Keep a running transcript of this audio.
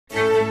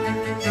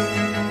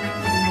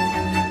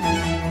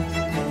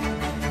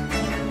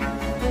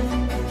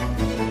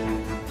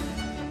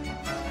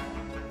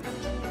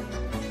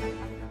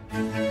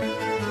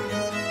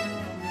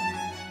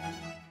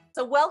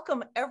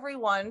welcome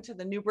everyone to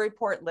the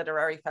Newburyport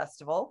Literary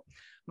Festival.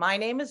 My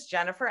name is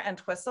Jennifer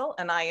Entwistle,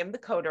 and I am the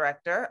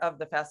co-director of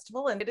the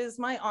festival, and it is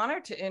my honor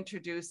to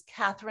introduce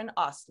Catherine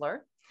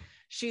Ostler.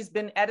 She's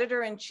been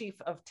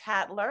editor-in-chief of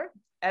Tatler,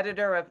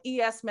 editor of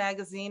ES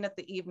Magazine at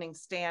the Evening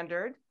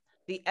Standard,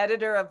 the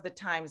editor of the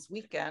Times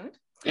Weekend.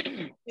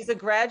 She's a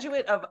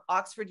graduate of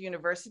Oxford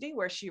University,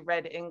 where she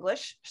read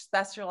English,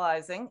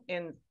 specializing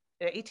in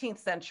 18th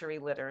century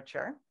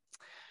literature.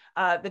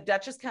 The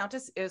Duchess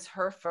Countess is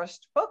her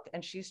first book,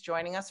 and she's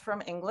joining us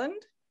from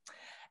England.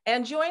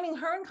 And joining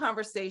her in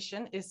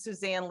conversation is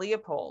Suzanne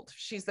Leopold.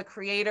 She's the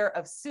creator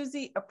of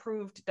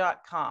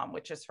SuzyApproved.com,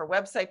 which is her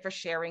website for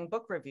sharing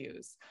book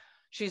reviews.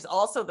 She's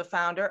also the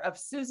founder of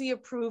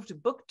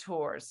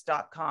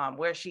SuzyApprovedBookTours.com,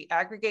 where she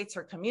aggregates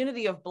her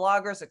community of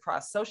bloggers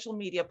across social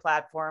media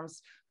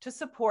platforms to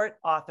support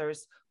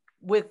authors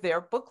with their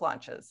book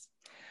launches.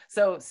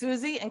 So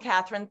Suzy and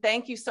Catherine,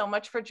 thank you so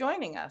much for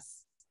joining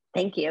us.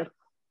 Thank you.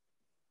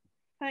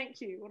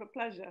 Thank you, what a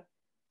pleasure.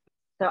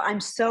 So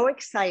I'm so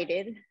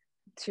excited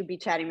to be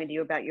chatting with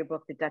you about your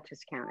book, The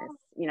Duchess Countess.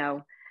 You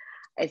know,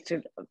 it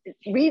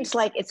reads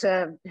like it's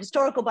a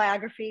historical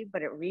biography,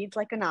 but it reads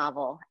like a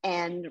novel.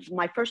 And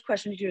my first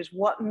question to you is,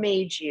 what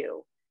made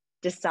you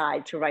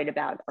decide to write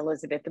about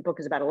Elizabeth? The book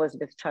is about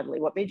Elizabeth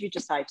Chudleigh. What made you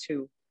decide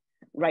to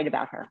write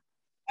about her?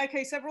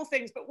 Okay, several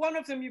things, but one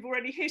of them you've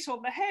already hit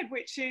on the head,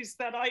 which is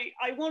that I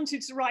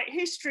wanted to write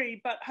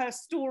history, but her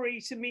story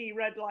to me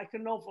read like a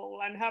novel.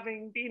 And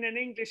having been an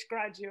English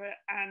graduate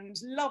and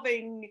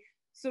loving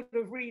sort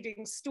of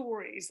reading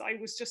stories, I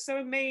was just so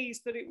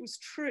amazed that it was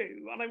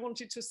true. And I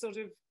wanted to sort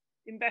of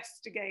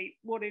investigate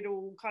what it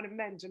all kind of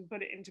meant and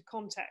put it into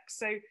context.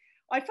 So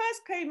I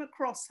first came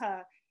across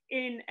her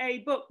in a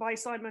book by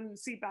Simon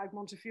Sebag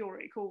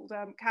Montefiore called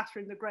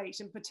Catherine the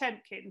Great and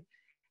Potemkin.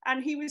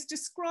 And he was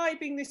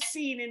describing this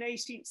scene in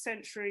 18th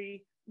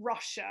century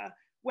Russia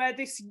where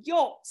this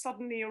yacht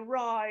suddenly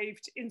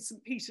arrived in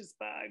St.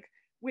 Petersburg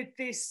with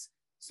this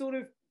sort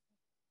of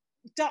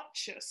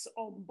duchess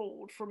on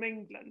board from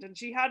England. And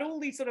she had all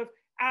these sort of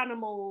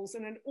animals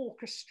and an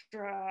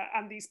orchestra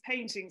and these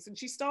paintings. And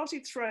she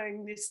started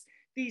throwing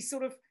these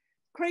sort of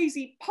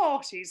crazy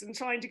parties and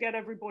trying to get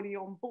everybody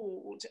on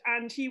board.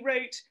 And he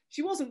wrote,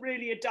 she wasn't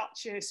really a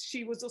duchess,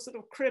 she was a sort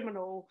of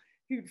criminal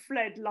who'd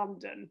fled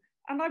London.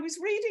 And I was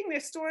reading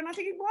this story and I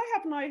thinking, why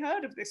haven't I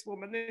heard of this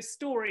woman? This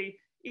story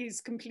is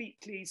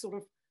completely sort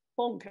of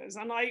bonkers.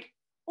 And I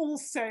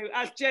also,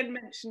 as Jen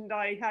mentioned,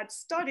 I had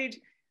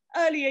studied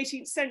early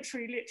 18th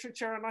century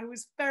literature, and I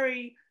was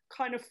very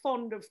kind of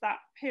fond of that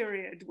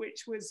period,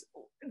 which was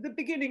the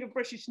beginning of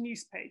British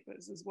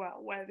newspapers as well,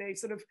 where they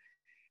sort of,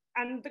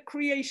 and the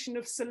creation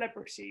of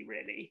celebrity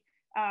really,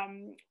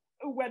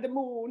 where the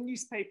more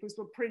newspapers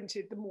were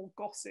printed, the more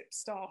gossip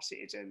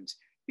started. And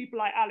people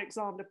like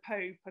Alexander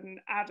Pope and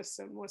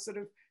Addison were sort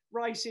of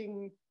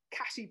writing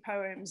catty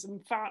poems and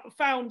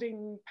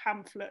founding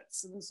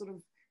pamphlets and sort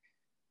of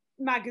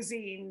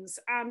magazines.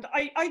 And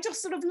I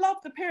just sort of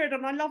loved the period,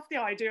 and I loved the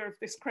idea of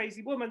this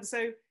crazy woman.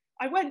 So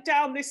I went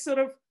down this sort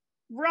of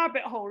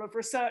rabbit hole of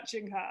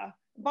researching her.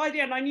 By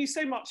the end, I knew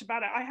so much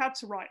about it, I had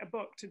to write a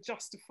book to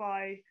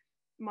justify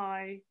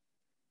my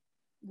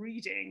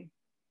reading.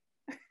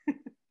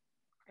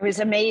 It was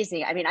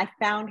amazing. I mean, I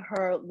found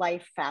her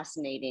life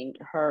fascinating,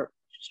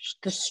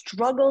 the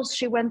struggles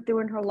she went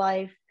through in her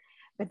life,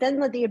 but then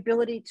the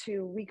ability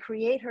to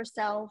recreate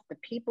herself, the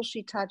people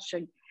she touched,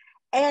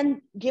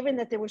 and given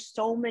that there were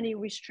so many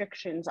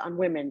restrictions on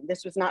women,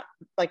 this was not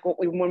like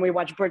when we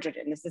watch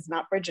Bridgerton. This is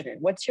not Bridgerton.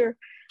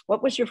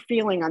 What was your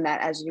feeling on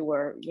that as you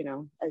were,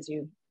 as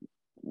you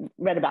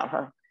read about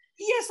her?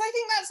 Yes, I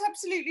think that's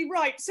absolutely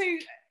right. So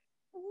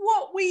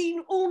what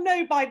we all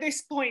know by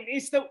this point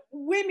is that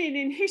women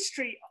in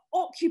history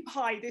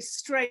occupy this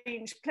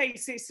strange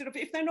places, sort of,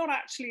 if they're not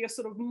actually a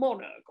sort of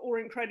monarch or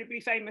incredibly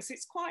famous,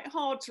 it's quite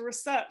hard to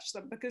research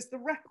them because the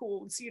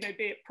records, be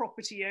it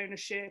property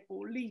ownership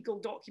or legal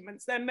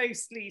documents, they're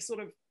mostly sort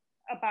of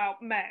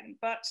about men.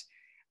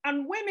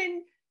 And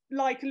women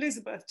like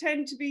Elizabeth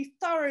tend to be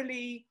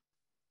thoroughly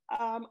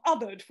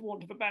othered, for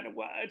want of a better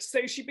word.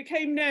 So she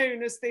became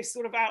known as this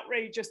sort of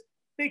outrageous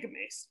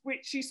bigamist,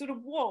 which she sort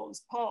of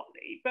was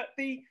partly. But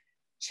the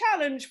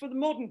challenge for the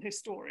modern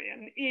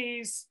historian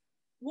is,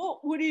 what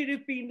would it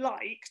have been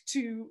like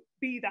to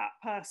be that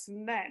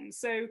person then?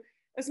 So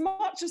as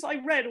much as I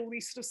read all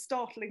these sort of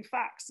startling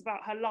facts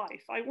about her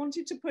life, I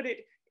wanted to put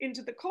it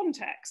into the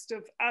context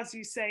of, as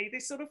you say,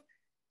 this sort of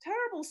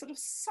terrible sort of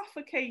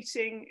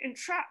suffocating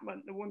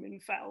entrapment the women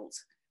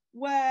felt,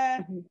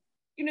 where,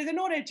 they're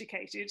not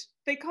educated.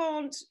 They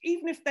can't,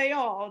 even if they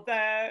are,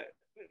 their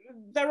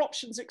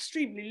options are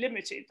extremely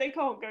limited. They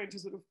can't go into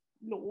sort of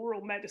law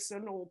or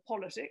medicine or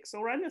politics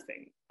or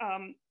anything,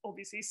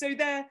 obviously. So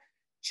their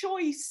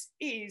choice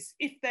is,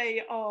 if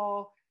they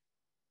are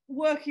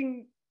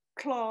working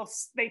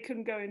class, they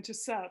can go into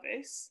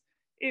service.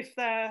 If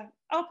they're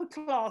upper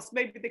class,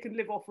 maybe they can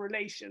live off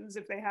relations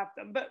if they have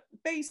them. But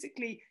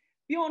basically,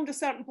 beyond a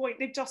certain point,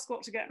 they've just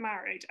got to get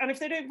married. And if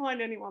they don't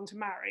find anyone to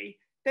marry,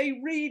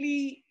 they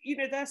really,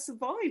 their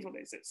survival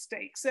is at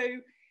stake. So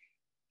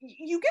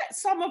you get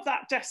some of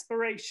that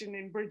desperation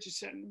in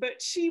Bridgerton,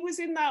 but she was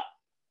in that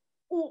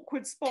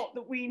awkward spot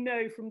that we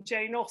know from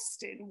Jane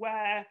Austen,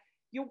 where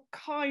you're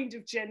kind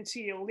of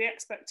genteel, the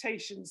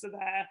expectations are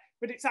there,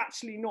 but it's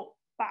actually not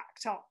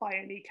backed up by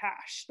any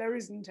cash. There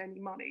isn't any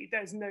money,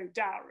 there's no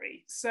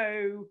dowry.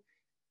 So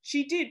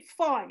she did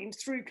find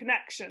through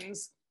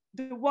connections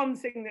the one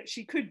thing that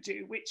she could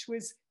do, which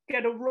was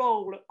get a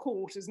role at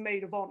court as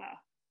maid of honor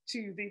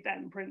to the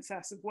then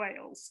Princess of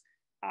Wales.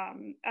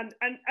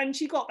 And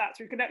she got that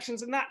through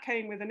connections, and that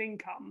came with an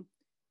income,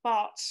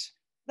 but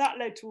that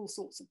led to all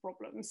sorts of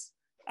problems,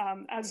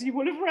 as you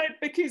would have read,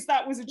 because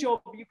that was a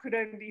job you could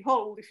only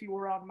hold if you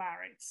were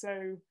unmarried.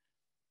 So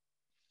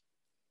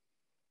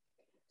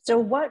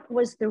what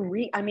was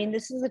the I mean,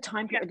 this is a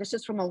time period, this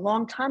is from a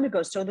long time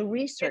ago. So the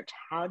research,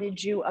 how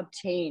did you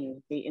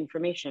obtain the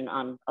information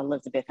on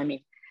Elizabeth? I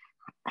mean,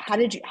 how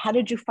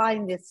did you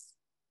find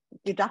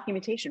the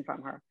documentation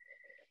from her?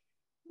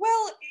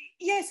 Well,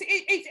 yes, so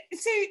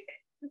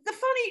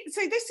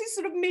this is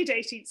sort of mid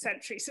 18th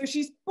century. So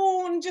she's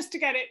born, just to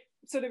get it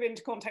sort of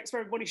into context for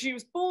everybody, she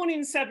was born in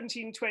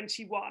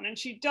 1721 and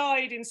she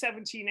died in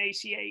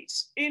 1788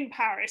 in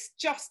Paris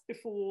just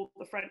before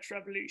the French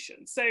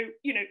Revolution. So,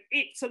 you know,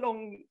 it's a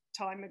long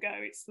time ago.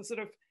 It's the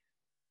sort of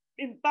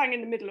bang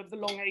in the middle of the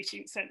long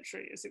 18th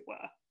century, as it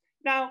were.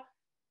 Now,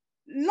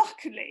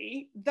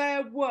 luckily,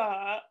 there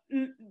were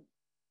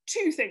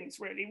two things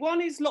really. One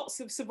is lots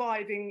of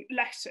surviving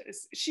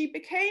letters. She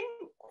became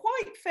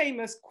quite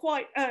famous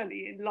quite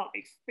early in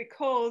life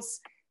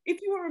because if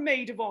you were a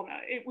maid of honor,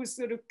 it was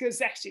sort of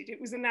gazetted,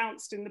 it was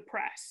announced in the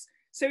press.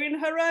 So in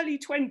her early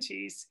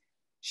 20s,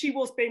 she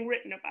was being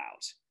written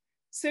about.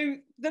 So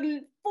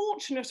the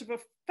fortunate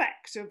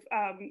effect of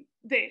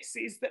this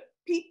is that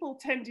people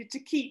tended to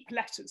keep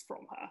letters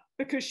from her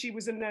because she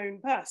was a known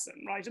person,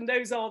 right? And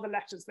those are the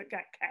letters that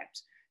get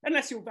kept,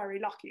 unless you're very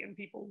lucky and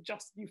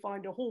you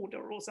find a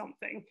hoarder or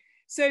something.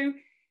 So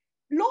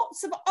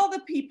lots of other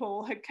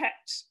people had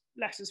kept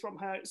letters from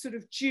her, sort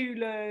of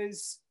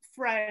jewelers,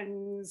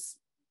 friends,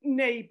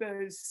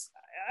 neighbours,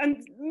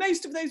 and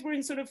most of those were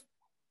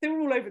they were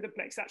all over the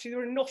place actually. They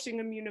were in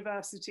Nottingham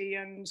University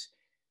and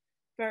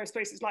various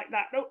places like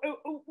that.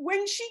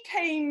 When she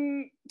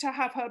came to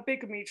have her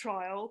bigamy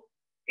trial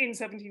in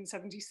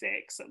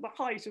 1776, at the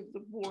height of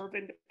the War of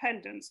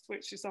Independence,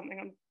 which is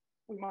something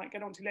we might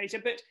get onto later,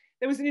 but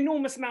there was an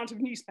enormous amount of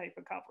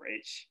newspaper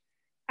coverage.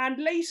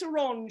 And later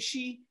on,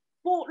 she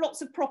bought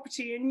lots of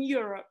property in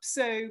Europe.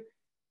 So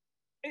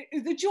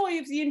the joy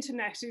of the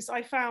internet is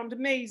I found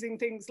amazing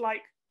things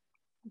like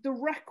the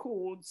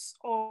records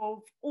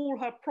of all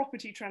her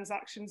property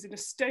transactions in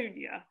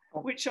Estonia,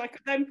 which I could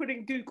then put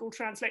in Google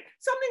Translate,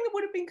 something that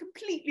would have been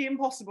completely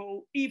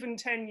impossible even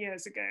 10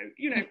 years ago,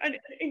 you know, and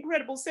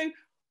incredible. So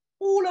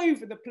all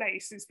over the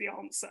place is the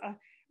answer,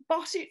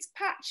 but it's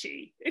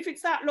patchy. If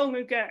it's that long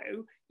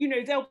ago, you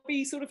know, there'll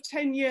be sort of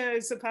 10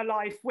 years of her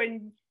life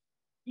when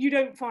you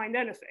don't find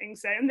anything.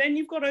 So, and then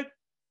you've got to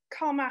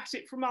come at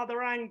it from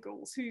other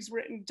angles. Who's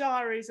written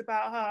diaries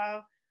about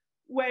her?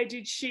 Where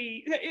did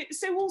she,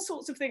 so all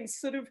sorts of things,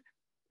 sort of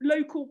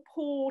local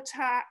poor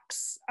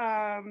tax,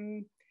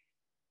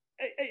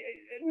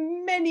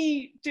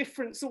 many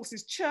different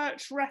sources,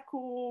 church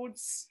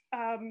records,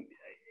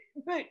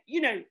 but you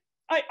know,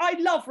 I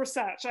love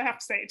research, I have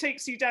to say. It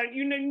takes you down,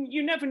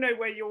 you never know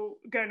where you're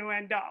going to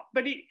end up,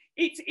 but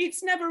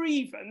it's never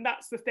even,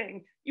 that's the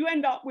thing. You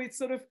end up with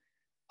sort of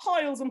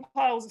piles and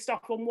piles of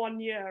stuff on 1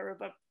 year of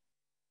a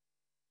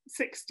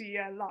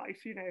 60-year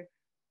life, you know.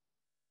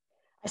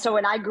 So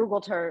when I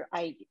Googled her,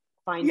 I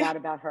find out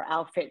about her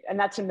outfit, and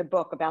that's in the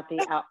book about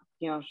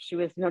you know, she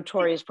was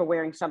notorious for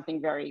wearing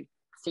something very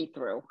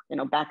see-through, you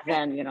know, back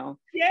then, you know.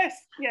 Yes.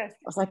 I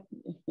was like,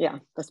 yeah,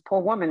 this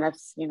poor woman,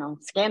 that's, you know,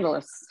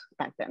 scandalous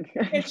back then.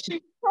 Yes, she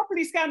was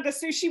properly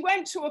scandalous. So she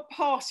went to a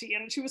party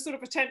and she was sort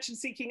of attention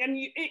seeking, and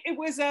it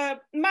was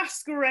a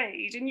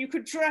masquerade and you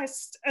could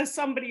dress as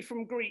somebody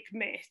from Greek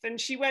myth,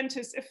 and she went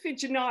as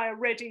Iphigenia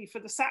ready for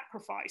the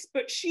sacrifice,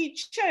 but she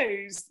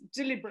chose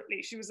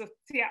deliberately, she was a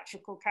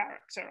theatrical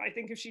character. I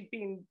think if she'd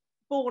been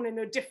born in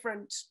a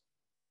different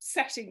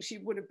setting, she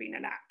would have been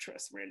an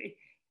actress really.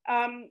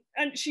 And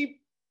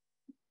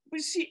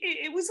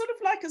it was sort of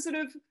like a sort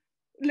of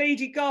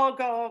Lady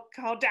Gaga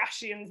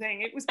Kardashian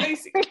thing. It was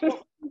basically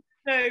what, you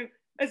know,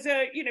 as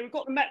a, you know, we've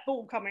got the Met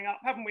Ball coming up,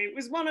 haven't we? It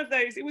was one of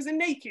those, it was a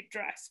naked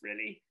dress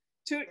really.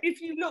 If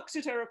you looked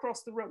at her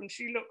across the room,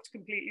 she looked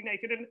completely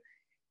naked, and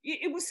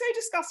it was so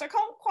disgusting. I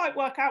can't quite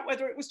work out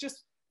whether it was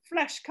just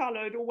flesh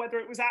colored or whether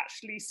it was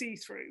actually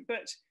see-through,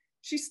 but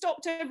she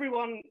stopped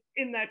everyone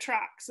in their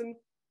tracks, and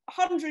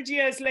 100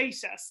 years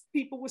later,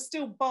 people were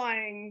still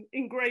buying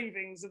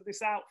engravings of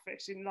this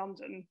outfit in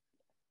London.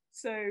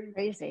 So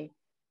crazy.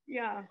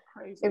 Yeah,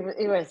 crazy.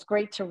 It was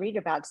great to read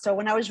about. So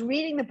when I was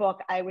reading the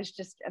book, I was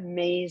just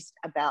amazed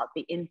about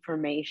the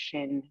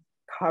information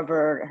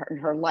covered in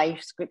her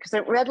life, because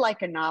it read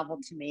like a novel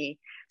to me.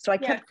 So I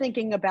kept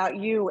thinking about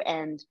you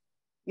and,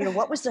 you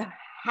know,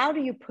 how do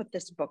you put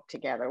this book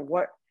together?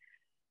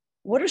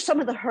 what are some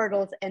of the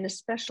hurdles? And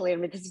especially, I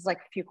mean, this is like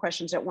a few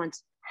questions at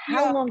once.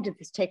 How long did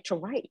this take to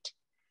write?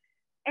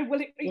 Well,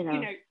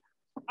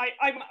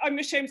 I'm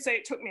ashamed to say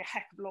it took me a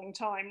heck of a long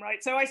time,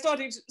 right? So I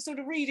started sort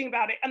of reading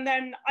about it, and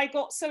then I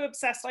got so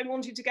obsessed, I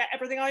wanted to get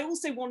everything. I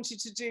also wanted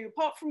to do,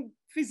 apart from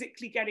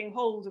physically getting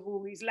hold of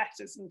all these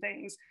letters and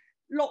things,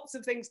 lots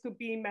of things could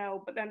be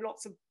emailed, but then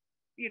lots of,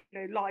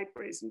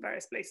 libraries and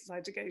various places I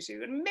had to go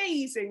to.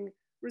 Amazing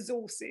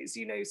resources,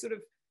 sort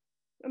of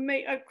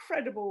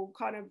incredible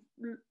kind of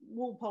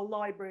Walpole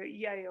Library at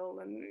Yale,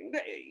 and,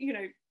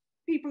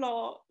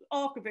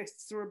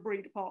 archivists are a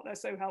breed apart, they're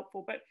so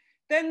helpful. But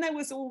then there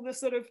was all the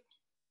sort of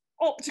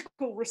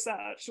optical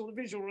research or the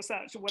visual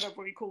research or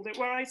whatever we called it,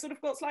 where I sort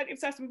of got slightly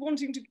obsessed with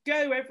wanting to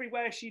go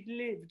everywhere she'd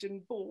lived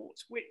and bought,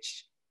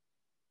 which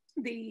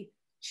the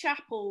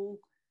chapel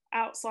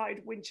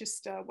outside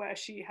Winchester, where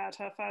she had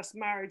her first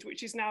marriage,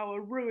 which is now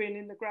a ruin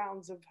in the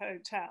grounds of her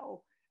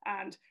hotel,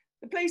 and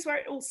the place where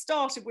it all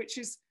started, which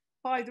is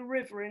by the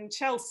river in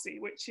Chelsea,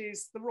 which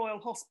is the Royal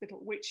Hospital,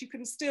 which you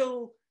can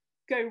still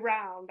go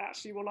round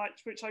actually,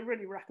 which I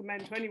really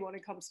recommend to anyone who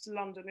comes to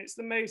London. It's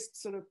the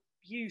most sort of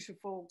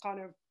beautiful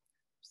kind of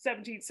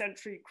 17th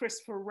century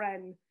Christopher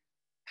Wren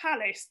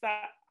palace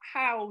that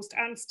housed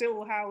and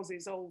still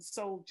houses old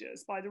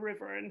soldiers by the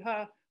river, and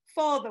her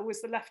father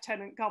was the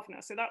lieutenant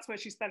governor, so that's where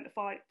she spent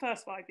the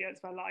first 5 years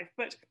of her life.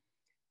 But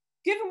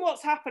given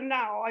what's happened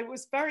now, I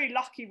was very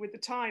lucky with the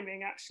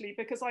timing actually,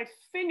 because I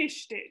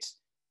finished it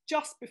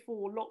just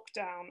before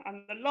lockdown,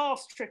 and the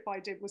last trip I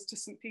did was to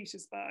St.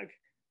 Petersburg,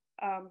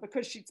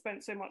 because she'd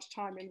spent so much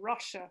time in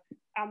Russia,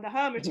 and the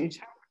Hermitage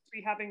happened to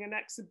be having an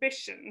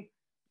exhibition,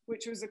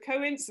 which was a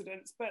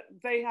coincidence, but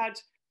they had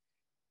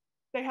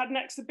an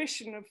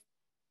exhibition of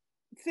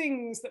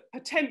things that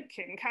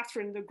Potemkin,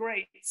 Catherine the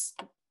Great's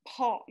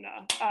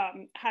partner,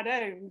 had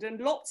owned, and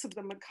lots of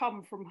them had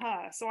come from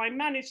her. So I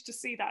managed to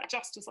see that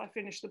just as I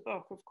finished the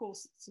book. Of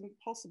course, it's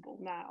impossible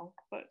now,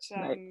 but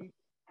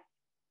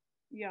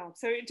yeah,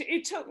 so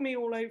it took me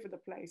all over the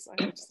place.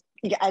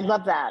 Yeah, I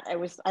love that. I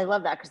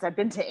love that, because I've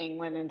been to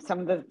England, and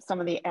some of the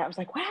I was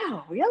like,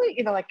 wow,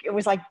 really? Like it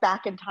was like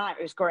back in time.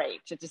 It was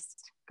great to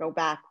just go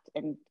back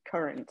and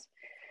current.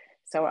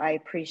 So I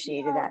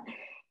appreciated that.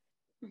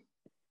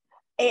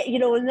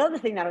 Another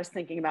thing that I was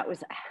thinking about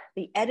was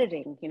the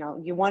editing.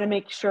 You want to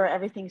make sure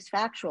everything's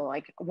factual.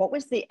 Like, what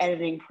was the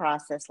editing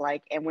process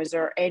like? And was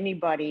there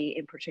anybody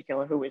in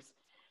particular who was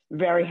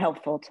very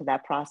helpful to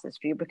that process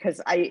for you?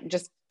 Because it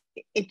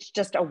is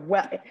just a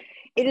wealth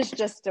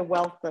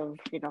of,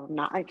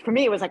 for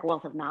me, it was like a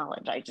wealth of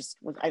knowledge. I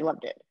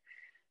loved it.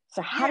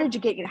 So how do you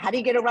get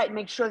it right and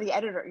make sure the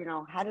editor,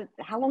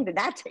 how long did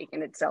that take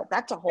in itself?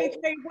 That's a whole.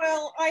 Okay,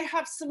 well, I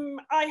had some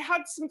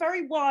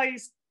very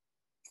wise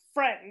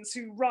friends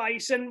who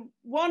write, and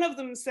one of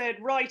them said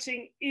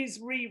writing is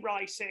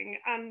rewriting,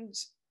 and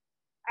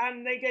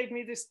they gave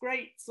me this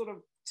great sort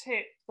of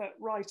tip that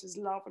writers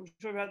love. I'm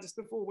sure I've heard this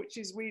before, which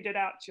is read it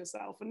out to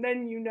yourself, and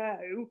then you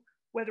know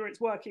whether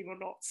it's working or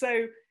not.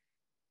 So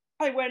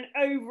I went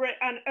over it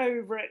and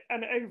over it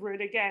and over it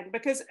again,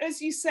 because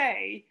as you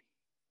say,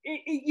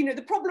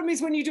 the problem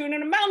is when you're doing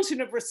a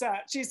mountain of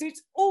research is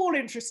it's all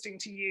interesting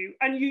to you,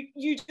 and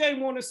you don't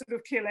want to sort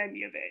of kill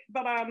any of it.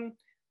 But I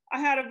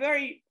had a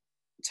very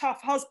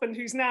tough husband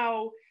he's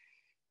now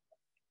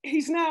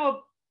a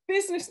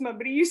businessman,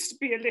 but he used to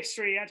be a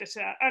literary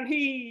editor, and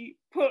he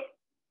put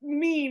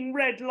mean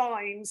red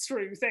lines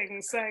through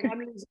things saying I'm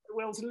losing the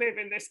will to live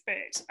in this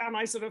bit, and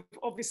I sort of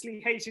obviously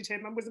hated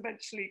him and was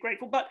eventually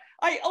grateful. But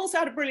I also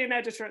had a brilliant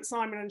editor at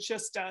Simon &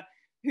 Schuster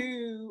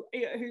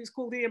who's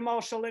called Ian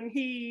Marshall, and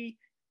he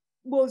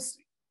was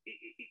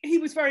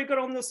very good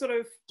on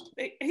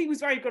he was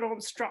very good on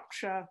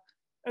structure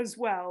as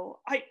well.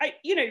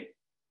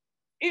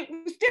 It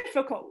was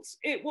difficult.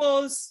 It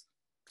was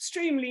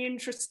extremely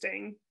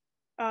interesting.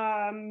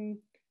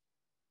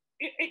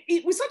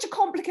 It was such a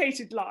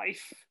complicated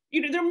life.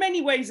 There are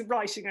many ways of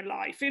writing a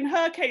life. In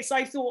her case,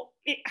 I thought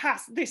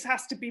this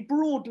has to be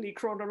broadly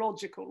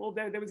chronological,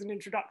 although there was an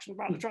introduction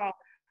about the trial.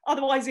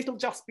 Otherwise, it'll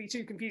just be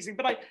too confusing.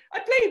 But I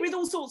played with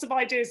all sorts of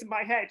ideas in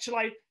my head. Shall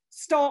I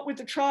start with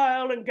the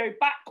trial and go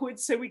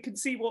backwards so we can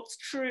see what's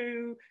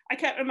true? I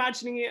kept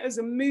imagining it as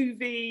a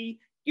movie.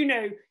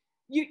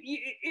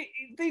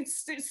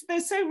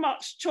 There's so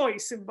much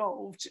choice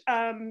involved.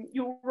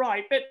 You're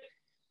right, but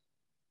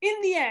in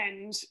the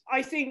end,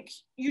 I think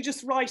you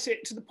just write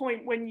it to the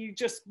point when you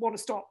just want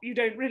to stop. You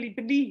don't really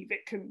believe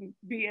it can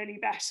be any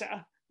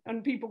better,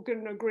 and people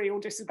can agree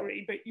or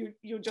disagree, but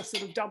you're just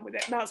sort of done with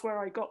it. And that's where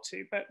I got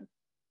to. But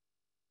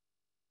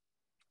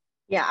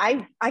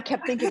yeah, I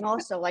kept thinking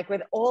also, like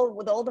with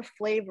all the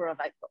flavor of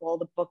like all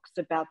the books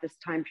about this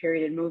time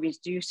period in movies,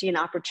 do you see an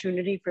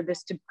opportunity for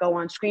this to go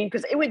on screen?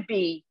 Because it would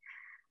be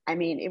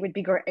great.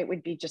 It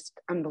would be just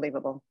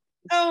unbelievable.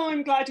 Oh,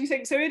 I'm glad you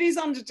think so. It is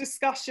under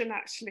discussion,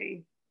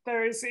 actually.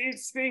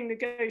 It's being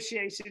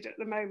negotiated at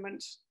the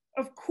moment.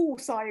 Of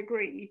course, I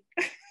agree.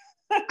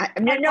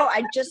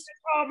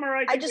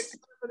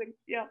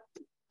 Yeah.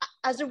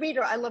 As a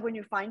reader, I love when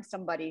you find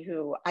somebody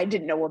who I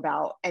didn't know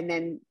about, and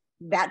then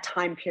that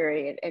time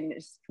period. And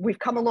we've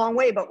come a long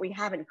way, but we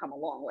haven't come a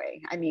long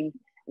way. I mean,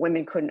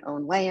 women couldn't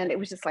own land. It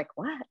was just like,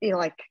 what? You know,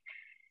 like,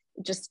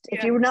 just,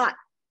 if you were not,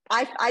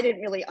 I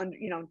didn't really,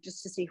 you know,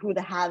 just to see who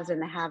the haves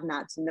and the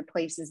have-nots and the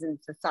places in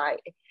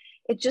society.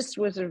 It just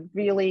was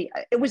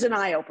it was an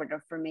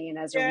eye-opener for me. And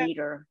as a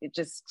reader, it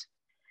just,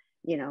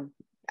 you know,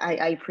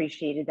 I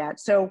appreciated that.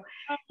 So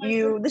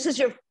this is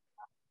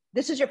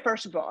your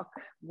first book.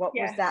 What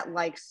was that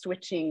like,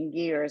 switching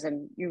gears?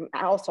 And you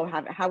also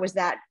how was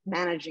that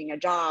managing a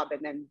job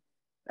and then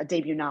a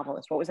debut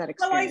novelist? What was that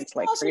experience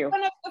like for you?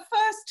 The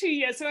first 2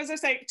 years, so as I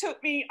say, it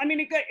took me, I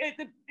mean,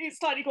 it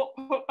slightly got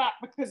put back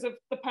because of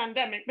the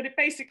pandemic, but it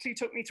basically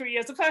took me 3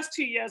 years. The first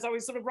 2 years, I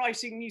was sort of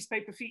writing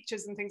newspaper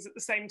features and things at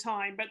the same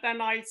time, but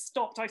then I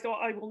stopped. I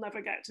thought, I will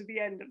never get to the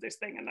end of this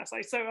thing unless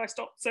I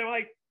stopped.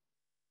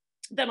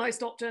 Then I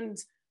stopped and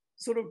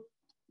sort of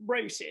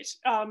wrote it.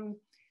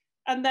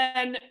 And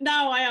then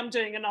now I am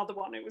doing another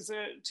one. It was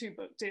a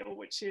 2-book deal,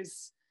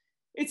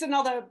 it's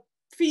another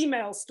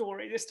female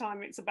story. This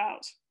time it's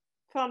about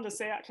fin de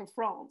siècle of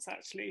France,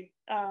 actually.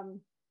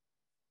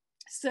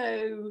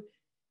 So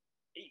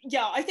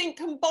yeah, I think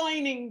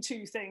combining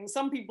two things,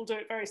 some people do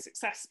it very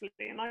successfully,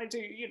 and I do,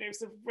 you know,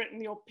 sort of written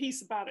the odd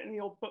piece about it in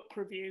the odd book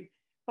review,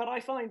 but I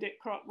find it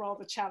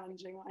rather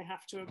challenging, I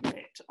have to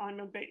admit.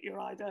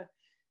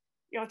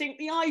 I think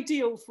the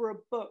ideal for a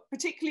book,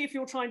 particularly if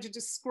you're trying to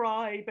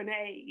describe an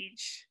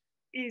age,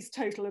 is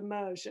total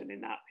immersion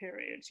in that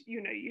period.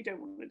 You know, you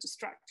don't want to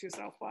distract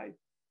yourself by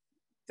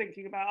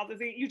thinking about other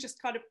things. You just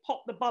kind of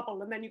pop the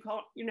bubble and then you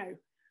can't, you know,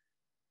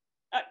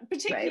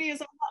 particularly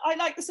as I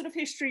like the sort of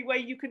history where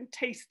you can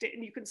taste it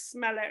and you can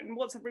smell it, and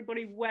what's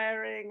everybody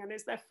wearing, and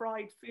is there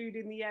fried food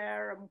in the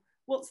air, and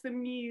what's the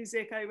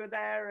music over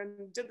there,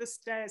 and do the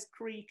stairs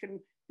creak, and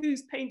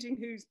who's painting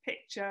whose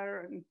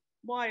picture, and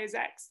why is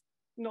X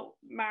not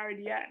married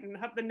yet, and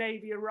have the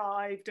Navy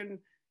arrived, and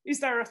is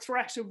there a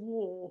threat of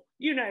war,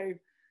 you know,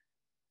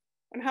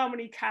 and how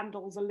many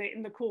candles are lit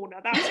in the corner.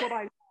 That's what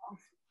I love,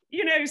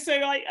 you know. So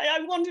I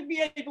want to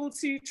be able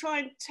to try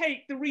and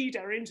take the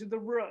reader into the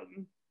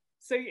room.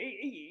 So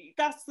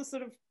that's the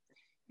sort of,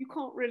 you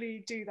can't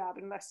really do that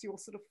unless you're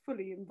sort of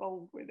fully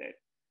involved with it.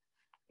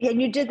 Yeah,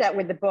 and you did that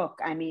with the book.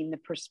 I mean, the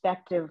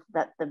perspective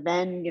that the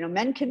men, you know,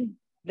 men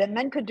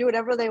could do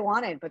whatever they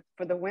wanted, but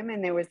for the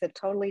women, there was a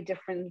totally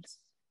different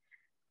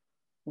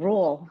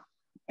rule.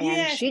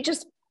 And she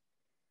just,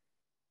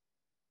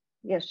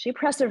 she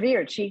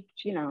persevered. She,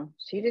 you know,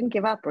 she didn't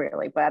give up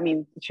really, but I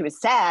mean, she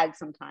was sad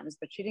sometimes,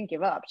 but she didn't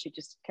give up. She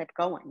just kept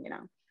going, you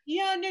know.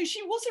 Yeah, no,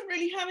 she wasn't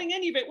really having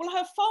any of it. Well,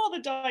 her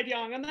father died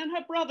young, and then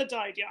her brother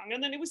died young,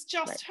 and then it was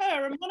just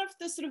her. And one of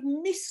the sort of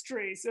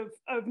mysteries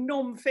of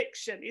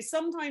non-fiction is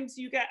sometimes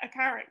you get a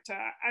character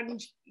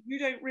and you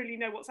don't really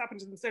know what's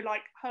happened to them. So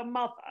like her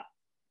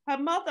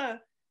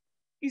mother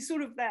is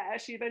sort of there.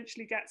 She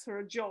eventually gets her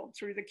a job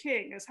through the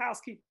king as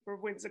housekeeper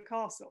of Windsor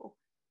Castle.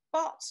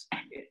 But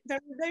there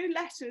are no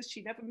letters,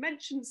 she never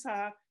mentions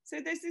her.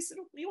 So there's this sort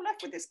of, you're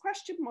left with this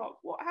question mark,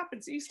 what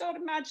happens? So you start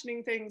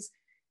imagining things.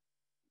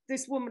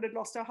 This woman had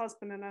lost her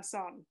husband and her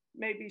son.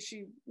 Maybe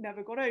she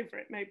never got over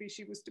it. Maybe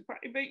she was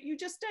depressed, but you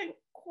just don't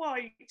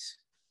quite,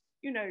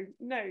 you know.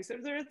 So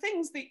there are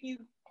things that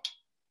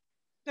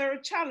there are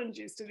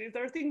challenges to this.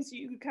 There are things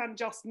you can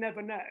just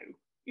never know,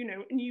 you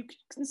know, and you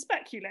can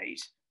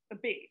speculate a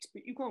bit,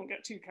 but you can't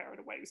get too carried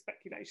away with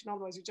speculation.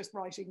 Otherwise you're just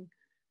writing,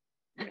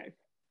 you know.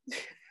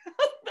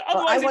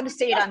 Well, I want to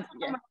see it on,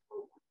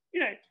 you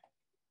know.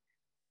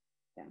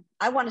 Yeah.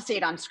 I want to see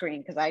it on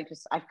screen because I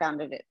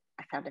found it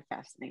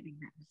fascinating.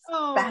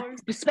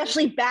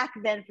 Especially back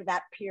then for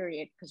that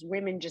period, because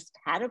women just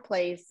had a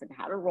place and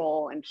had a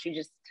role, and she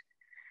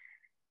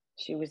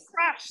was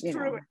crashed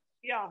through it.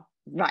 Yeah.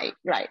 Right.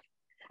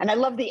 And I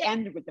love the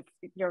end with the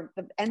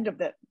end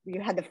of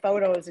you had the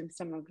photos, and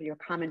some of your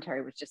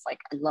commentary was just like,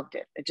 I loved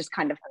it. It just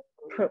kind of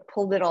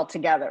pulled it all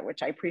together,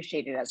 which I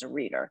appreciated as a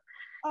reader.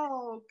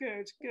 Oh,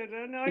 good.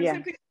 No, yeah.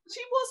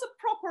 She was a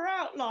proper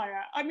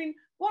outlier. I mean,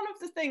 one of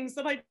the things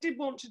that I did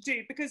want to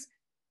do, because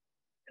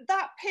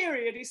that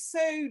period is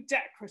so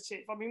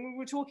decorative. I mean, we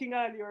were talking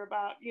earlier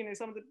about, you know,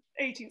 some of the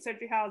 18th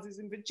century houses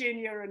in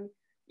Virginia, and,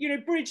 you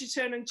know,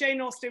 Bridgerton and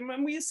Jane Austen,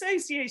 and we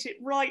associate it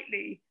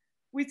rightly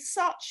with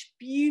such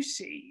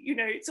beauty. You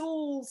know, it's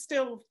all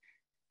still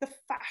the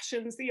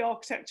fashions, the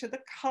architecture,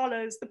 the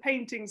colors, the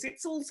paintings,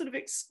 it's all sort of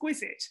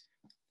exquisite.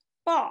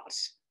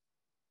 But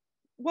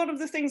one of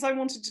the things I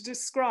wanted to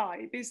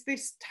describe is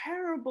this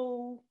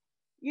terrible,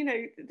 you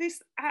know,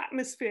 this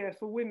atmosphere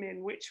for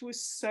women, which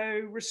was so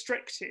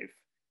restrictive.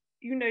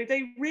 You know,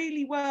 they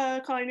really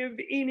were kind of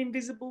in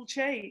invisible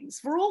chains,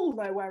 for all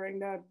they're wearing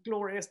their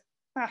glorious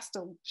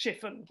pastel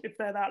chiffon, if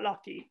they're that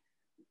lucky.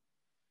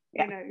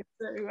 Yeah. You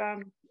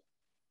know,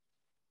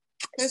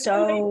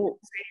 so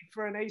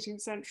for an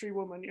 18th century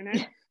woman, you know.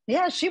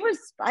 Yeah, she was.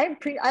 I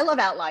love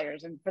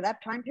outliers, and for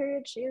that time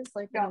period, she is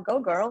like, you know, go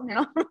girl, you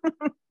know.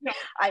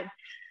 Yeah.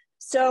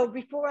 So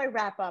before I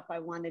wrap up, I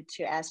wanted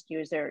to ask you: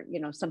 is there, you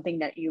know, something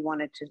that you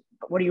wanted to?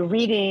 What are you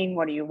reading?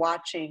 What are you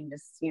watching?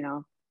 Just, you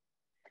know,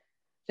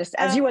 just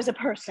as you as a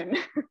person.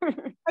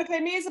 Okay,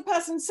 me as a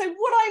person. So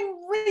what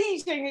I'm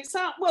reading, it's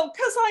that, well,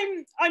 because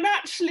I'm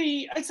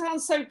actually, it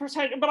sounds so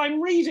pretentious, but I'm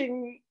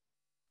reading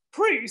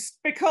Proust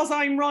because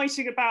I'm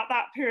writing about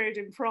that period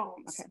in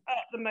France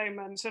at the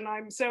moment, and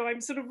I'm sort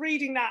of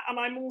reading that, and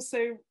I'm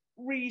also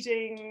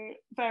reading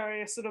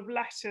various sort of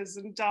letters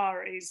and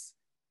diaries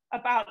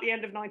about the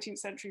end of 19th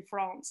century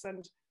France.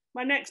 And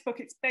my next book,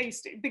 it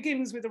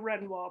begins with a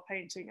Renoir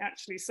painting,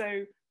 actually.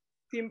 So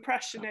the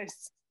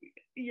Impressionists,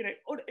 you know,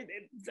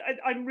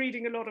 I'm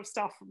reading a lot of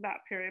stuff from that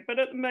period, but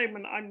at the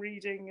moment I'm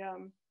reading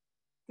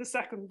the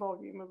second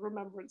volume of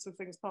Remembrance of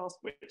Things Past,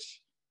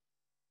 which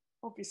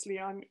obviously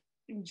I'm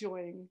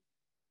enjoying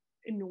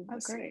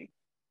enormously,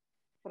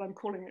 but I'm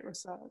calling it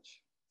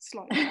research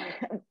slightly.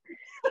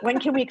 When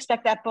can we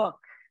expect that book?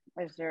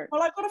 Is there...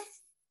 Well, I've got to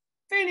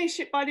finish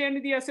it by the end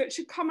of the year, so it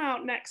should come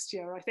out next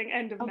year, I think.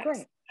 End of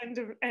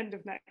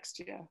next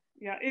year.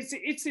 Yeah, it's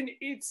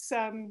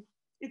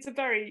a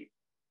very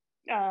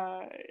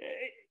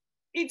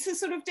it's a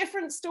sort of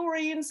different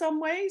story in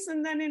some ways,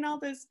 and then in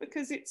others,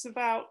 because it's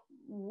about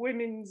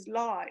women's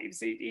lives,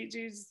 it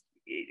is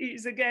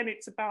again,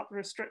 it's about the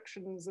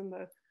restrictions and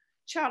the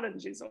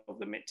challenges of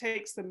them. It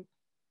takes them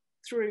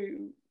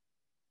through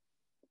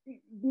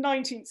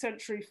 19th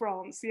century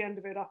France, the end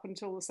of it, up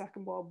until the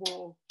Second World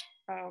War.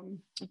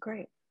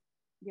 Great.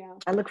 Yeah,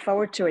 I look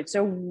forward to it.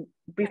 So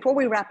before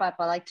we wrap up,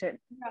 I'd like to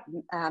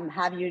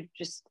have you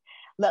just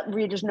let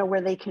readers know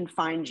where they can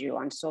find you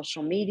on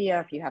social media,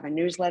 if you have a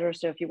newsletter.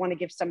 So if you want to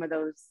give some of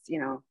those, you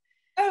know,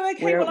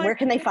 where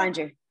can they find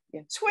you?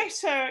 Yeah.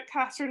 Twitter,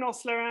 Catherine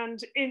Ostler,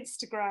 and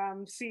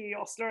Instagram, CE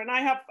Ostler. And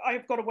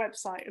I've got a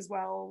website as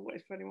well,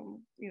 if anyone,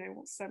 you know,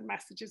 wants to send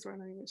messages or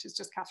anything, which is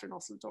just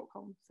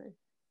catherineostler.com. So.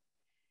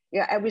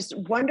 Yeah, it was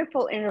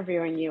wonderful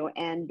interviewing you.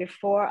 And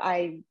before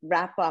I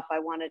wrap up, I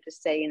wanted to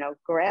say, you know,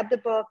 grab the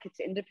book. It's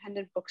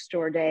Independent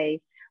Bookstore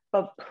Day,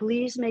 but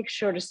please make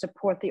sure to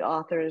support the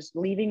authors,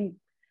 leaving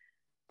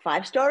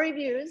 5-star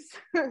reviews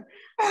on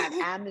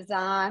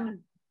Amazon,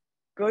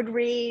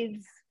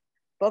 Goodreads,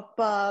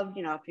 BookBub.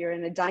 You know, if you're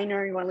in a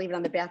diner, you want to leave it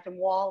on the bathroom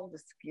wall,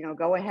 just, you know,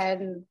 go ahead.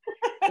 And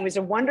it was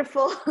a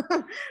wonderful,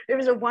 it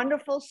was a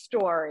wonderful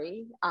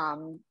story.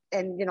 And,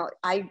 you know,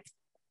 I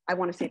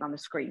want to see it on the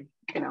screen,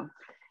 you know.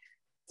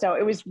 So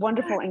it was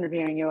wonderful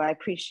interviewing you. I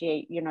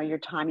appreciate, you know, your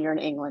time. You're in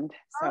England,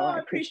 so I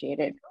appreciate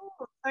it.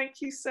 Thank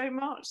you so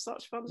much.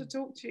 Such fun to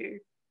talk to you.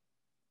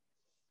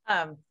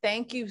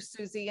 Thank you,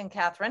 Suzy and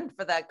Catherine,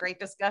 for that great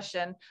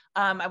discussion.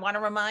 I want to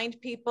remind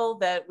people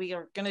that we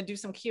are going to do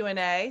some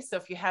Q&A. So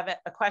if you have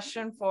a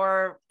question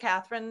for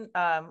Catherine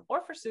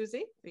or for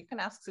Suzy, you can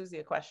ask Suzy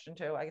a question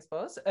too, I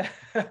suppose.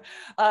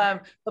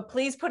 But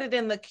please put it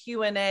in the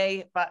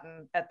Q&A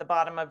button at the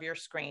bottom of your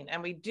screen.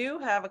 And we do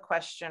have a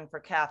question for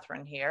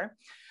Catherine here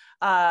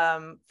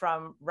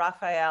from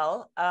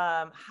Raphael.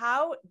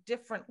 How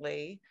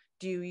differently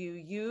do you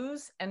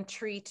use and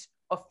treat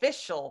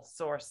official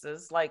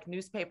sources like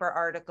newspaper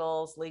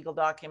articles, legal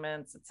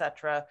documents,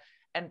 etc.,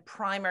 and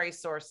primary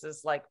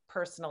sources like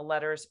personal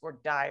letters or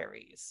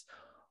diaries?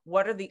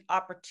 What are the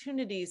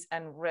opportunities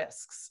and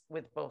risks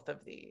with both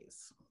of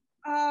these?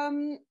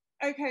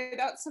 Okay,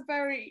 that's a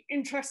very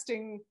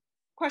interesting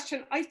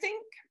question. I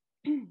think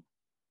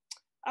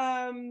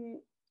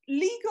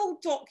legal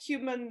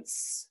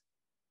documents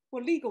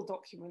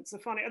are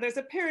funny. There's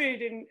a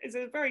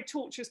very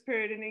tortuous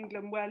period in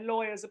England where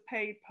lawyers are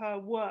paid per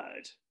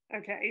word.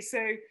 Okay,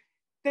 so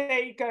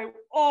they go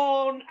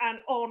on and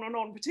on and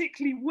on,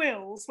 particularly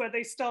wills, where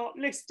they start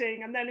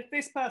listing, and then if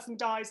this person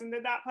dies and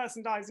then that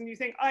person dies, and you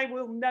think, I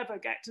will never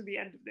get to the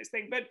end of this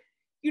thing. But,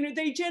 you know,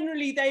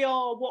 they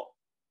are what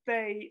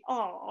they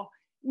are.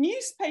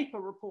 Newspaper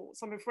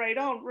reports, I'm afraid,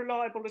 aren't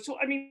reliable at all.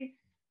 I mean,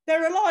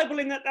 they're reliable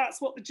in that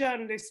that's what the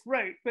journalist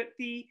wrote, but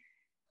the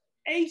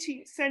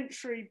 18th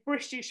century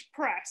British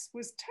press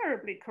was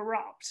terribly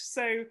corrupt.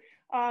 So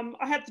I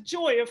had the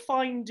joy of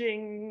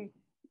finding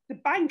the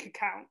bank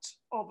account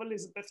of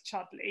Elizabeth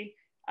Chudleigh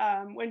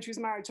when she was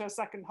married to her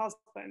second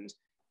husband,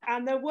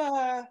 and there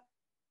were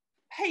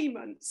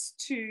payments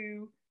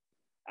to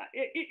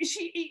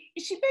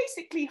she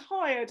basically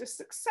hired a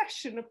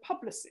succession of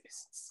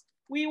publicists.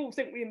 We all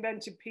think we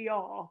invented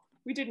PR.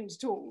 We didn't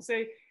at all.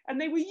 So,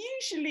 and they were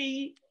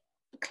usually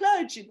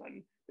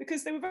clergymen,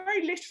 because they were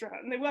very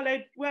literate and they were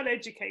well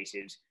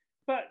educated,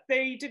 but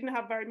they didn't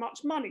have very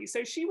much money.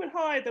 So she would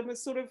hire them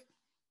as sort of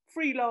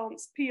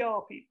freelance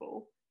PR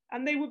people,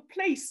 and they would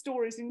place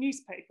stories in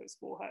newspapers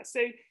for her. So,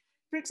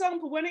 for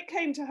example, when it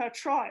came to her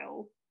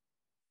trial,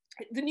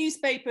 the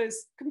newspapers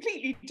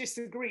completely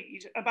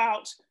disagreed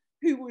about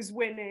who was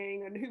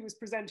winning and who was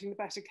presenting the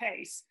better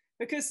case,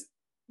 because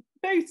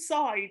both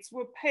sides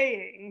were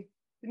paying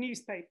the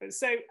newspapers.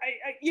 So,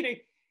 you know,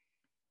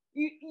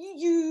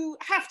 you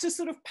have to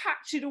sort of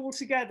patch it all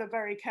together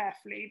very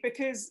carefully,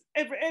 because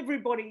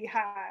everybody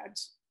had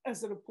a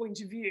sort of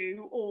point of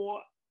view or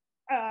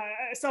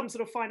some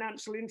sort of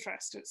financial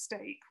interest at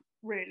stake,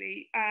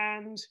 really.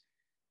 And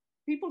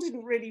people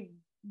didn't really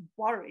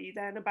worry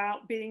then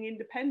about being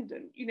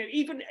independent. You know,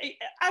 even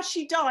as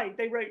she died,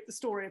 they wrote the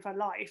story of her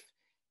life.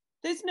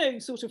 there's no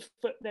sort of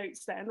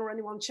footnotes then or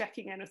anyone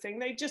checking anything.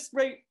 They just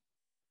wrote.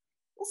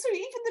 Also,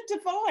 even the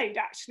divide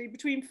actually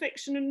between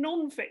fiction and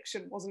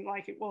non-fiction wasn't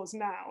like it was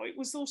now. It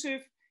was sort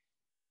of,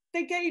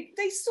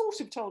 they sort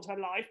of told her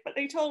life, but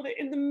they told it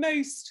in the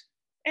most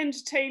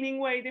entertaining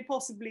way they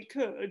possibly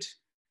could,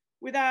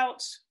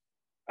 without,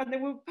 and they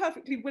were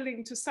perfectly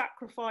willing to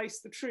sacrifice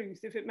the truth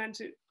if it meant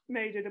it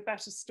made it a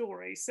better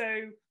story.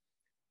 So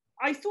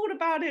I thought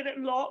about it a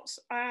lot,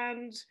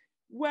 and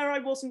where I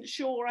wasn't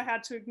sure, I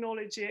had to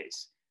acknowledge it.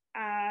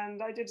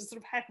 And I did a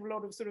sort of heck of a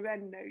lot of sort of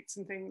end notes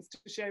and things to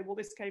show, well,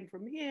 this came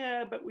from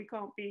here, but we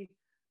can't be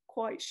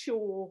quite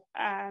sure.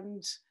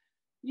 And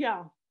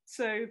yeah,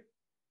 so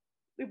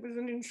it was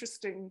an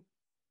interesting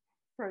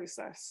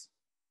process.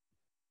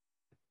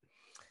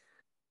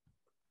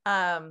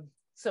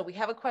 So we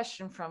have a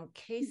question from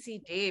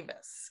Casey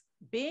Davis.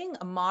 Being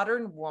a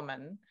modern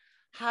woman,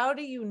 how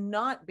do you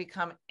not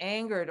become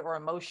angered or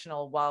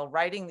emotional while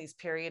writing these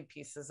period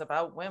pieces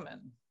about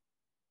women?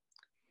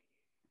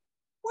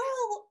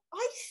 Well,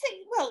 I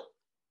think,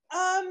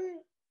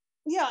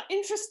 yeah,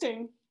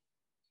 interesting.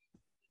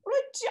 Well,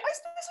 I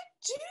suppose I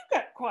do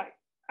get quite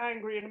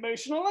angry and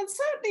emotional, and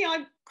certainly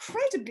I'm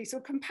incredibly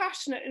sort of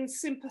compassionate and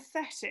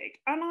sympathetic.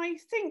 And I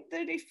think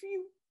that if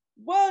you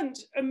weren't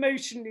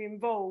emotionally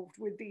involved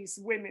with these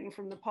women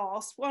from the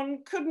past,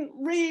 one couldn't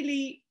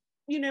really,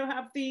 you know,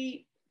 have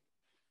the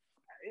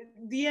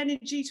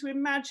energy to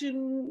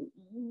imagine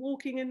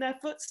walking in their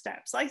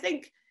footsteps. I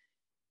think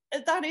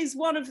that is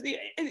one of the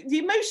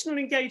emotional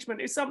engagement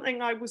is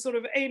something I was sort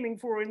of aiming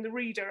for in the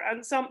reader,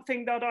 and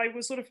something that I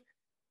was sort of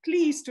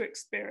pleased to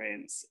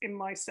experience in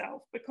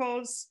myself,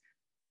 because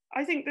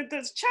I think that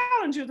the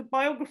challenge of the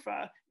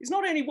biographer is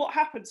not only what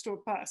happens to a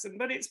person,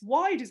 but it's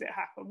why does it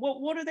happen?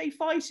 What are they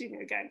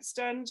fighting against?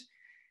 And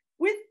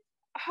with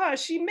her,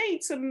 she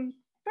made some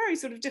very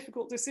sort of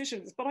difficult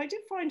decisions, but I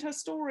did find her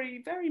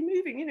story very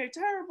moving. You know,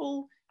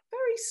 terrible,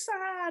 very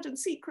sad and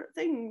secret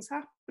things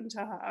happened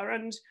to her.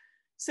 And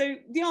so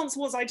the answer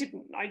was I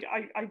didn't.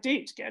 I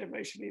did get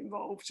emotionally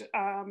involved.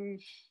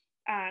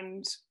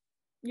 And,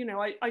 you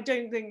know, I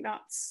don't think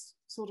that's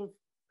sort of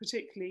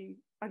particularly,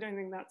 I don't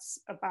think that's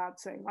a bad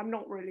thing. I'm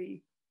not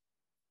really,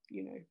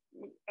 you know,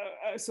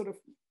 a sort of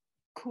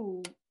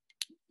cool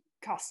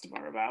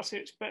customer about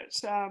it. But,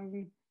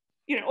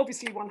 you know,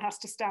 obviously one has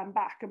to stand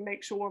back and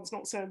make sure one's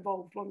not so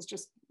involved, one's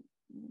just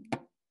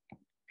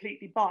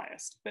completely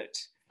biased. But,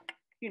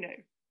 you know,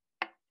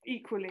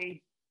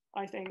 equally,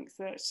 I think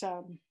that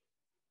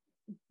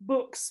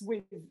books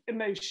with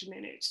emotion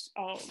in it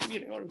are,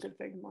 you know, are a good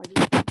thing in my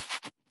view.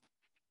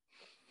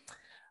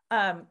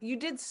 You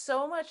did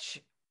so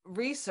much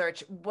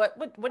research. What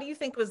do you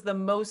think was the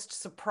most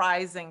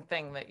surprising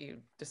thing that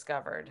you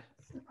discovered?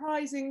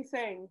 Surprising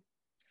thing.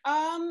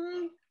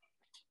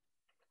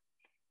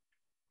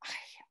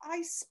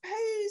 I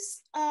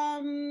suppose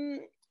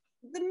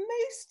the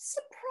most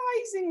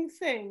surprising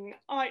thing,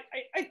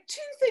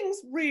 two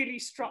things really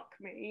struck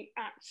me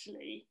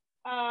actually.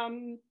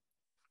 One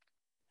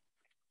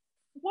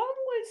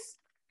was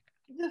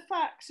the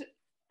fact,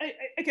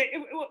 okay,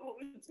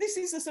 this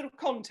is a sort of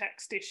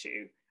context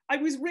issue. I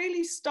was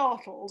really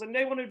startled, and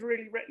no one had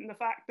really written the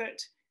fact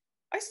that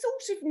I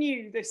sort of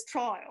knew this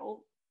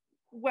trial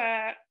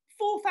where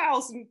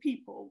 4,000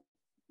 people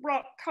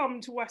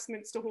come to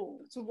Westminster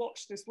Hall to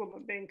watch this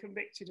woman being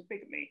convicted of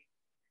bigamy.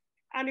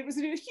 And it was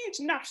a huge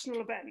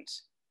national event.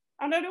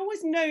 And I'd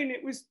always known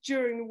it was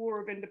during the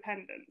War of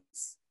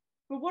Independence.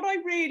 But what I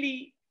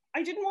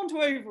didn't want to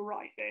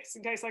overwrite this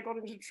in case I got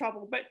into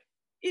trouble, but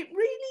it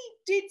really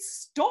did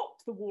stop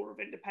the War of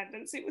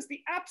Independence. It was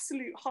the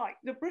absolute height.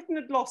 Britain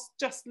had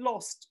just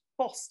lost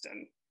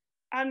Boston.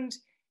 And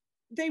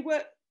they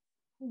were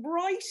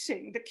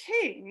writing, the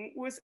king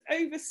was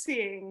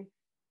overseeing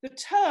the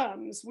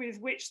terms with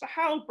which the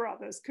Howe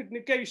brothers could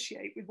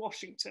negotiate with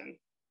Washington.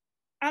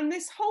 And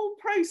this whole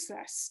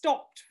process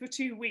stopped for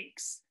 2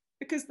 weeks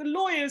because the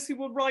lawyers who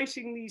were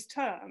writing these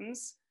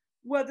terms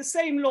were the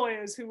same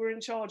lawyers who were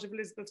in charge of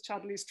Elizabeth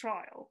Chudleigh's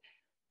trial.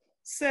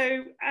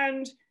 So,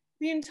 and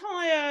the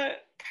entire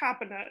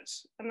cabinet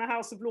and the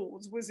House of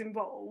Lords was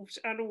involved,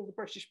 and all the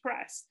British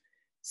press.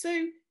 So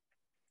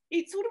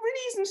it sort of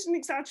really isn't an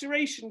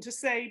exaggeration to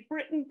say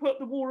Britain put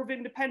the War of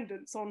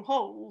Independence on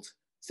hold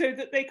so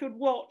that they could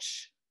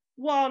watch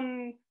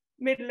one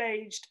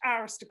middle-aged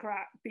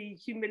aristocrat be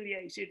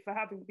humiliated for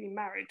having been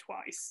married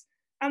twice.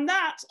 And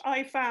that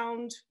I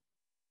found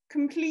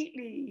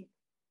completely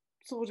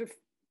sort of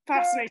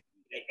fascinating.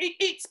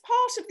 It's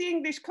part of the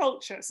English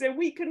culture. So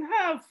we can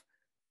have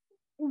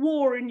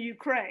war in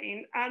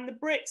Ukraine and the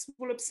Brits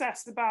will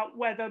obsess about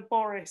whether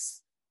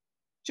Boris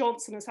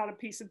Johnson has had a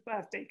piece of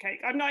birthday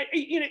cake. I'm not,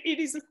 you know, it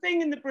is a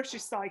thing in the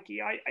British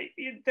psyche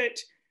that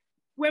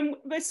when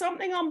there's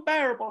something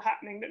unbearable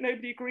happening that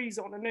nobody agrees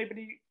on and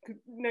nobody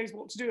knows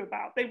what to do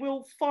about, they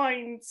will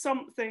find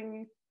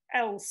something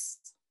else,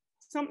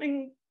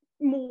 something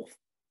more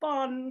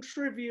fun,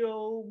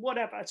 trivial,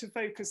 whatever to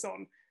focus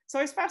on. So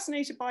I was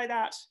fascinated by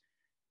that.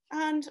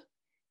 And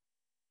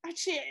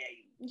actually,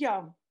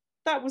 yeah,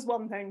 that was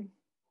one thing.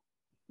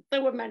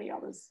 There were many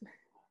others.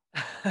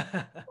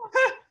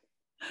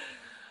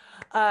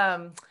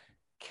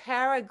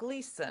 Cara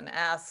Gleason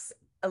asks,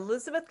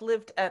 Elizabeth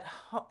lived at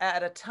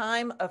a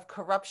time of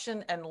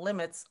corruption and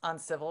limits on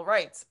civil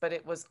rights, but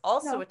it was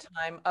also a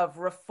time of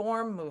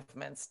reform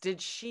movements.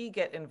 Did she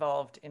get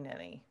involved in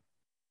any?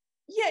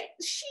 Yeah,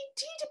 she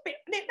did a bit.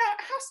 That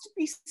has to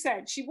be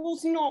said. She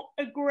was not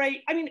a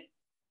great, I mean,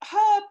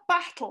 her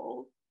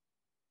battle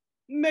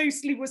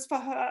mostly was for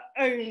her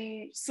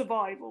own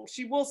survival.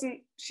 She was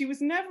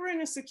never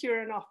in a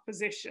secure enough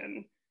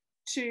position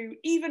to,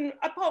 even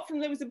apart from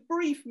there was a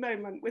brief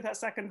moment with her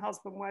second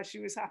husband where she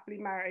was happily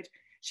married,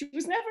 she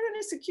was never in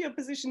a secure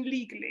position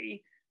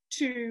legally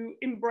to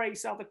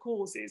embrace other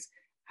causes.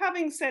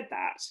 Having said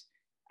that,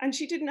 and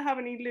she didn't have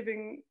any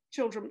living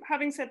children,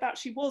 having said that,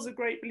 she was a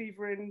great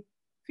believer in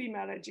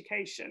female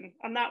education,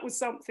 and that was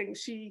something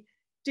she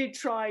did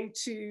try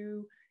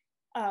to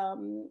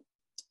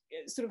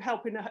sort of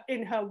help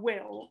in her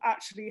will.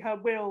 Actually, her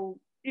will,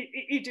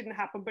 it didn't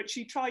happen, but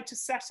she tried to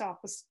set up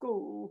a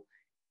school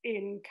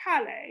in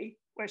Calais,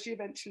 where she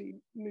eventually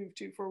moved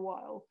to for a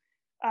while.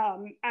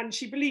 And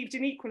she believed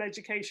in equal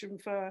education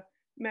for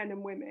men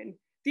and women.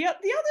 The other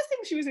thing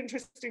she was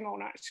interesting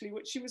on, actually,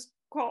 which she was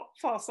quite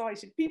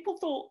far-sighted, people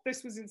thought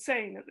this was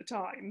insane at the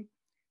time,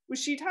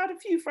 was she'd had a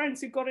few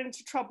friends who got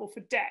into trouble for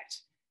debt,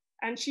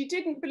 and she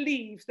didn't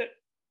believe that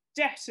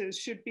debtors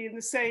should be in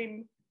the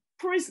same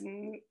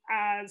prisons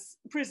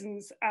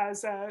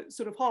as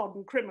sort of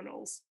hardened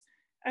criminals.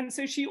 And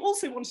so she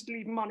also wanted to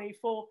leave money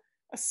for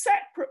a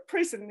separate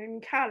prison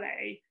in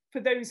Calais for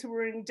those who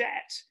were in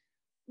debt,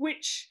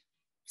 which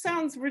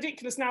sounds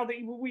ridiculous now that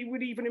we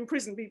would even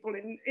imprison people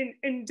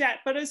in debt.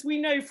 But as we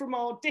know from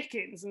our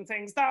Dickens and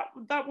things, that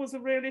was a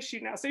real issue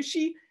now. So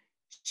she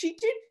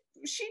did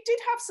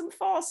have some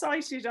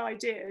far-sighted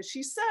ideas.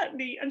 She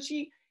certainly, and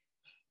she,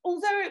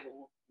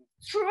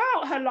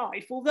 throughout her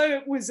life, although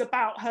it was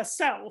about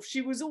herself, she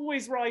was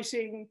always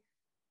writing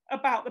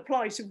about the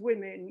plight of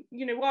women.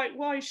 You know,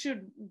 why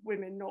should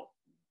women not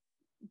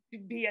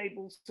be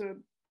able to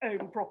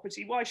own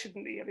property? Why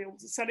shouldn't they be able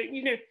to sell it?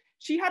 You know,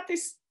 she had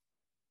this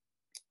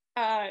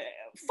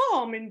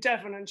farm in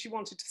Devon and she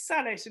wanted to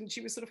sell it, and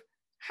she was sort of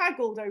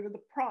haggled over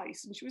the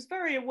price, and she was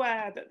very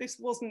aware that this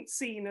wasn't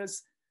seen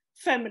as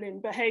feminine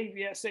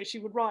behavior. So she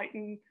would write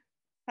in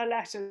her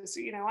letters,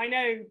 you know, I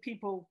know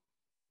people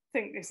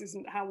think this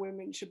isn't how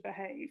women should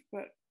behave,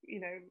 but, you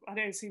know, I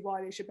don't see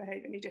why they should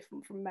behave any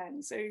different from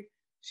men. So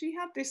she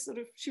had this sort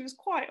of, she was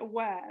quite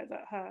aware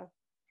that her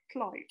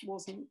plight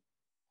wasn't,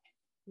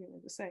 you know,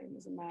 the same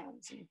as a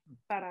man's, and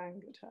that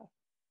angered her.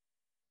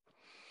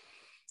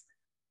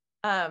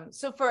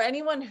 So for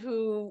anyone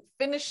who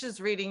finishes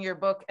reading your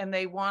book and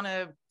they want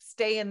to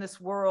stay in this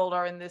world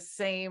or in this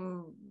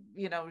same,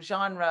 you know,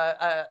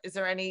 genre, is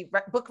there any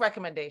book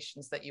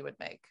recommendations that you would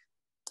make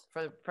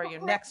for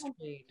your next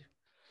read?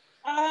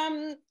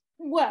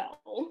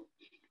 Well,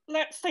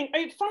 let's think.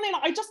 Funny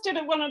enough, I just did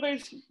one of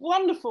those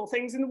wonderful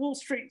things in the Wall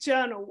Street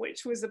Journal,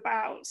 which was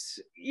about,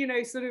 you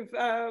know, sort of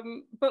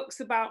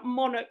books about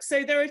monarchs.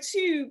 So there are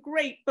two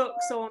great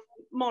books on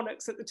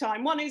monarchs at the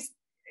time. One is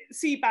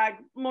Sebag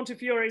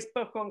Montefiore's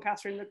book on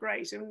Catherine the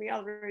Great, and the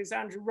other is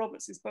Andrew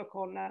Roberts's book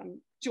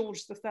on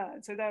George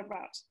III. So they're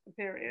about the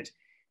period.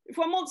 If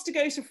one wants to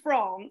go to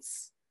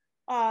France,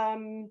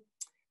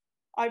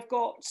 I've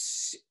got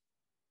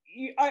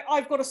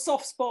a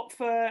soft spot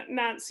for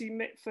Nancy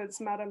Mitford's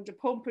Madame de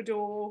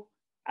Pompadour,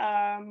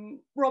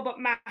 Robert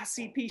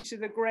Massey, Peter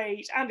the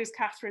Great, and his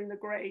Catherine the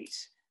Great.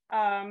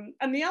 And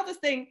the other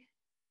thing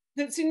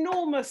that's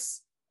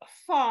enormous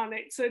fun,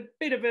 it's a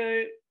bit of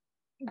a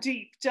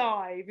deep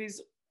dive,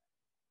 is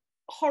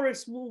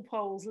Horace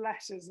Walpole's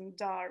Letters and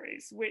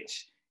Diaries,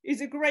 which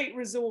is a great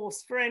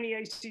resource for any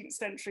 18th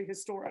century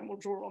historian will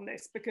draw on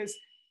this, because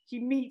he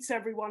meets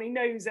everyone, he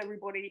knows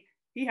everybody,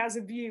 he has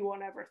a view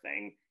on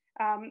everything.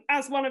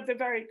 As one of the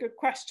very good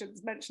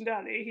questions mentioned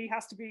earlier, he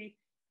has to be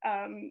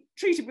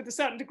treated with a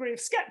certain degree of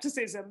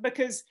skepticism,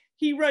 because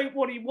he wrote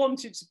what he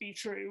wanted to be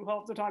true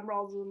half the time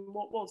rather than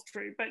what was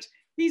true, but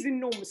he's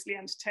enormously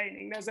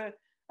entertaining. There's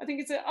I think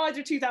it's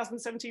either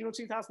 2017 or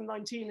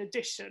 2019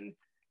 edition,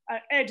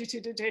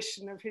 edited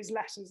edition of his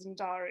Letters and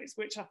Diaries,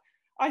 which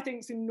I think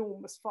is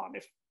enormous fun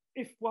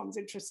if one's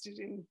interested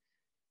in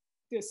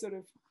this sort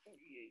of,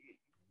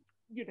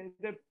 you know,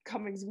 the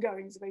comings and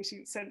goings of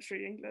 18th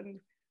century England.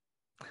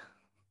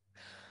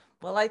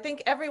 Well, I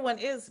think everyone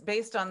is,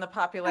 based on the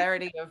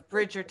popularity of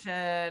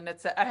Bridgerton.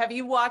 Have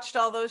you watched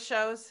all those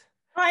shows?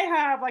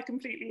 I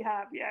completely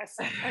have, yes.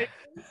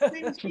 It's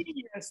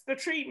ingenious. The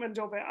treatment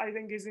of it, I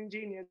think, is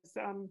ingenious.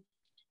 I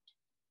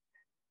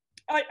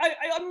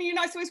mean,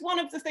 I suppose one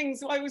of the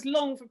things I always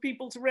long for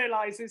people to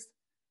realise is,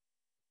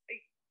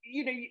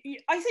 you know,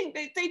 I think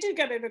they do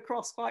get it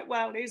across quite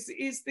well, is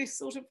this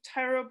sort of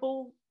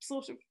terrible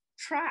sort of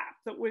trap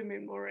that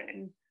women were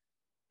in.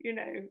 You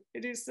know,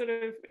 it is sort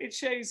of, it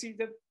shows you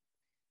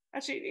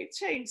actually it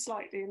changed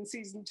slightly in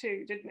season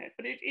 2, didn't it?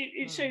 But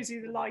it shows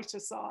you the lighter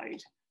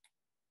side.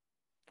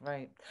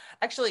 Right.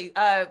 Actually,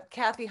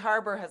 Kathy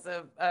Harbour has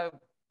a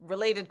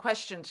related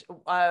question.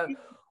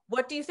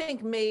 What do you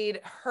think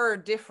made her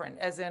different,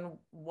 as in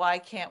why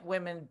can't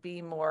women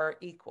be more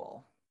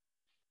equal?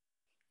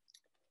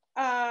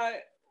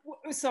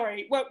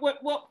 Sorry, what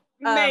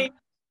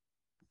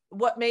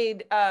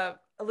made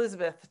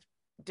Elizabeth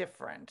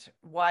different?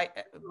 Why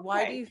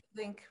do you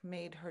think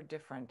made her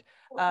different?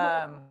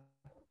 I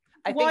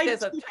think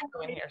there's a typo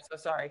in here, so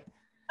sorry.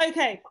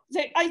 Okay,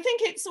 so I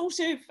think it's sort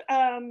of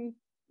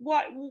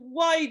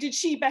why did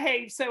she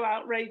behave so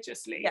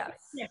outrageously?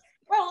 Yes. Yeah.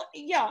 Well,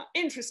 yeah,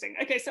 interesting.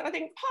 Okay, so I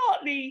think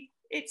partly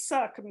it's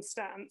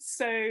circumstance.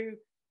 So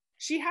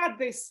she had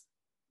this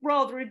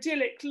rather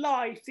idyllic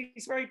life,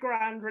 these very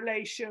grand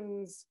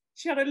relations.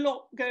 She had a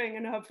lot going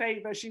in her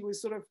favor. She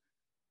was sort of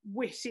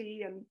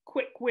witty and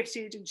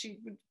quick-witted, and she'd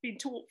been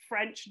taught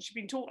French, and she'd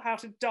been taught how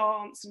to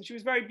dance, and she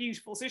was very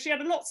beautiful. So she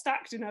had a lot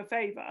stacked in her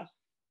favor.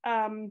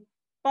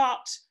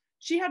 But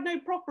she had no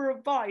proper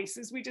advice.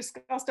 As we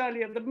discussed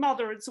earlier, the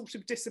mother had sort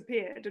of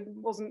disappeared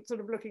and wasn't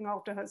sort of looking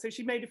after her. So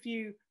she made a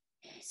few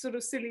sort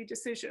of silly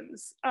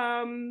decisions. I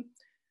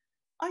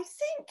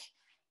think,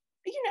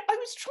 you know,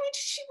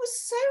 she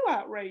was so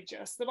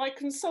outrageous that I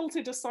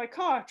consulted a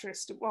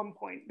psychiatrist at one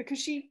point because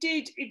she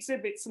did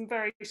exhibit some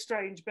very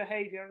strange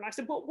behavior. And I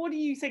said, what do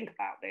you think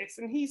about this?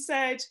 And he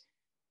said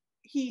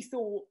he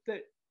thought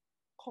that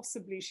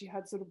possibly she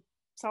had sort of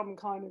some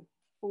kind of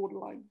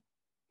borderline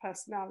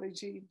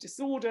personality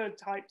disorder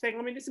type thing.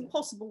 I mean, it's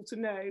impossible to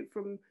know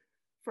from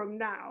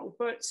now,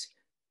 but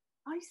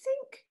I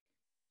think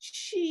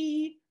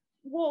she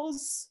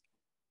was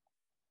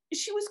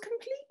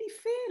completely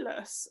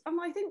fearless.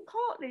 And I think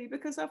partly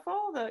because her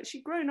father,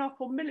 she'd grown up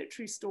on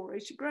military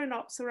stories, she'd grown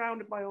up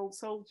surrounded by old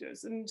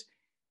soldiers. And,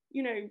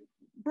 you know,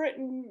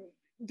 Britain,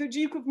 the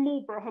Duke of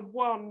Marlborough had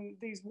won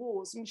these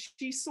wars, and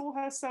she saw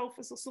herself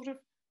as a sort of,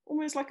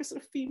 almost like a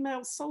sort of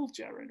female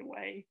soldier in a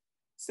way.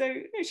 So,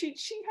 you know, she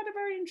had a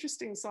very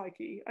interesting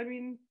psyche. I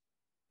mean,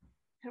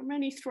 there are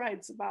many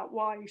threads about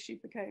why she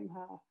became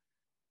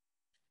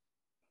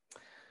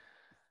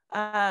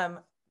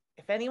her.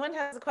 If anyone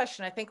has a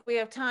question, I think we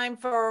have time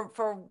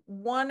for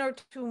one or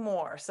two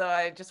more. So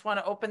I just want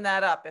to open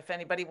that up if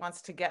anybody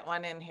wants to get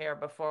one in here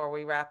before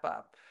we wrap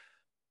up.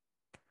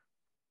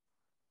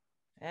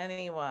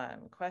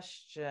 Anyone?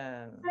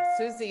 Question?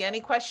 Suzy, any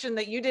question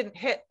that you didn't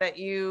hit that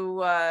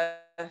you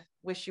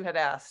wish you had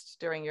asked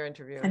during your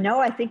interview? No,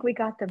 I think we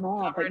got them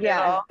all. But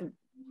yeah,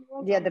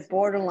 the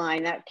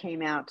borderline, that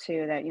came out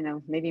too, that, you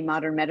know, maybe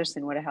modern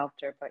medicine would have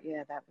helped her. But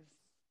yeah, that was.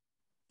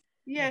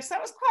 Yes, that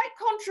was quite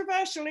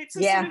controversial. It's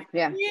a sort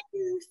of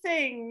new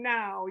thing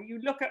now. You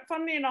look at,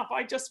 funnily enough,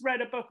 I just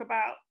read a book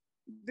about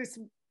this,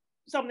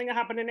 something that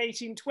happened in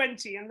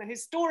 1820, and the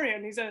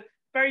historian, he's a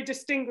very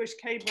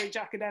distinguished Cambridge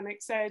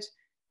academic, said,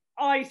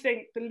 I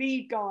think the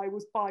lead guy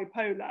was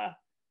bipolar.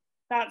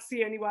 That's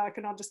the only way I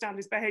can understand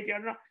his behavior.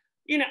 And,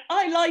 you know,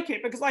 I like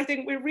it because I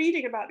think we're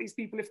reading about these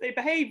people. If they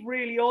behave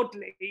really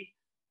oddly,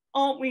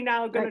 aren't we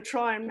now going to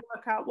try and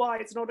work out why?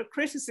 It's not a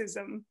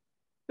criticism,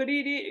 but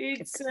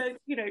it's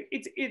you know,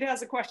 it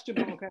has a question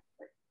mark.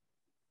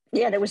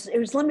 Yeah, it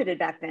was limited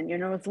back then. You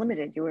know, it's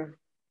limited.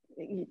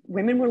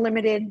 Women were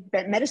limited,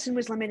 but medicine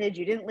was limited.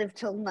 You didn't live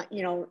till,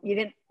 you know, you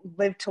didn't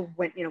live till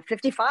when, you know,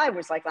 55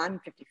 was like, I'm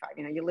 55,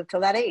 you know, you live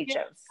till that age.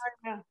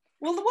 Yeah.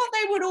 Well, what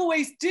they would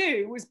always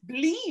do was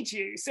bleed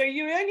you. So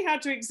you only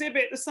had to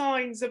exhibit the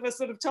signs of a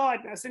sort of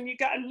tiredness, and you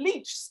get a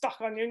leech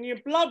stuck on you and your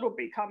blood would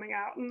be coming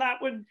out. And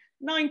that would,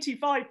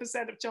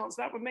 95% of chance,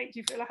 that would make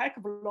you feel a heck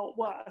of a lot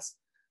worse.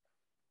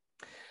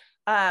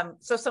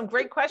 So some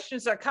great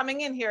questions are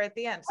coming in here at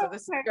the end. So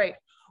this is great.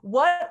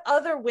 What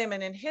other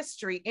women in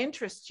history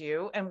interest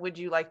you, and would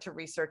you like to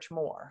research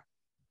more?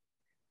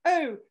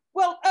 Oh,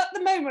 well, at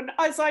the moment,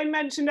 as I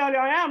mentioned earlier,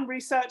 I am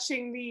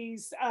researching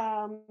these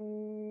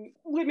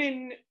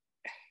women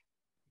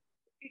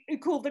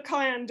called the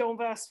Caen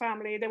d'Anvers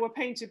family. They were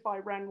painted by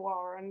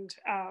Renoir, and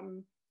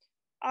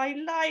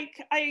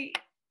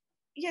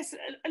yes,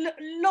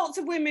 lots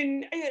of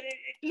women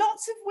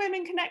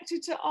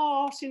connected to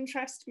art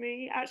interest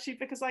me, actually,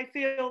 because I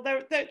feel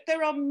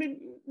there are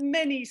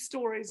many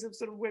stories of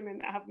sort of women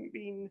that haven't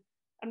been,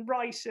 and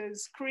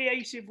writers,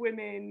 creative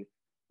women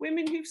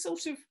who've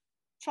sort of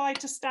tried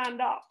to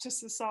stand up to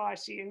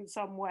society in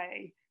some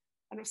way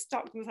and have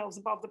stuck themselves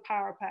above the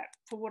parapet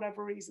for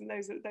whatever reason.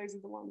 Those are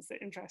the ones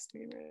that interest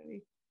me,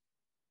 really.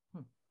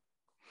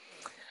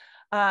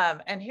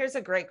 And here's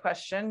a great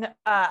question.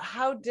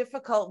 How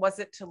difficult was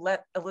it to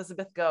let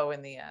Elizabeth go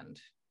in the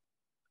end?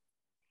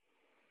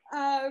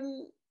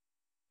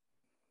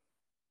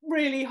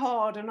 Really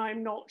hard, and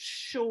I'm not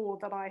sure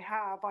that I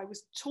have. I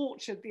was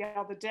tortured the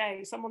other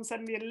day. Someone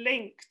sent me a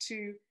link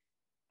to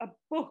a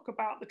book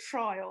about the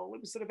trial. It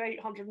was sort of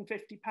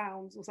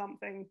 £850 or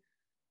something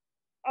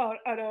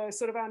at a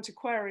sort of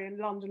antiquarian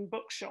London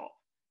bookshop.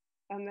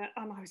 And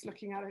I was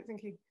looking at it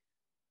thinking,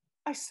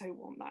 I so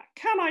want that.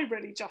 Can I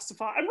really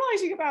justify? I'm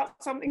writing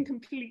about something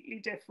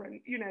completely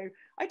different. You know,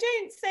 I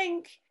don't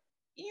think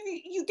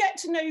you get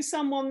to know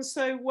someone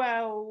so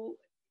well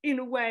in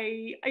a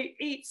way.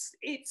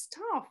 It's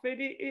tough.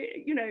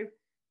 You know,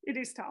 it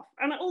is tough.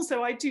 And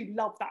also I do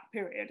love that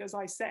period, as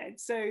I said.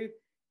 So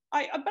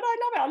I love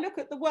it. I look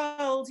at the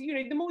world, you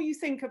know, the more you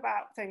think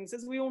about things,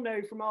 as we all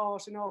know from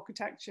art and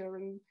architecture,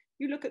 and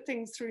you look at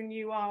things through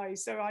new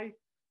eyes. So I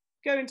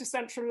go into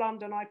central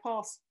London, I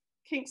pass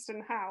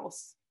Kingston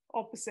House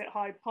opposite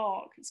Hyde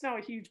Park. It's now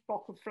a huge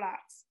block of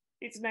flats.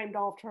 It's named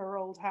after her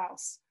old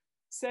house.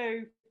 So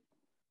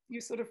you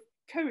sort of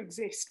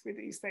coexist with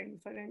these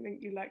things. I don't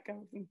think you let go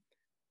of them.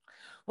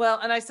 Well,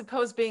 and I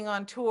suppose being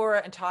on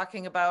tour and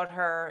talking about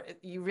her,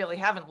 you really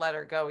haven't let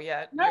her go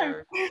yet.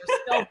 No. You're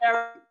still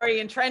very, very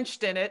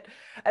entrenched in it.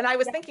 And I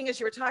was thinking as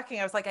you were talking,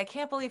 I was like, I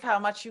can't believe how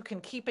much you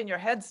can keep in your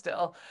head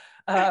still.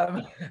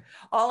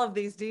 All of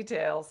these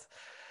details.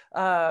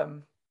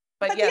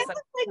 But yes, the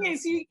other thing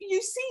is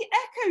you see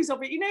echoes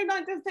of it. You know,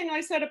 like the thing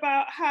I said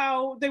about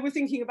how they were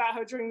thinking about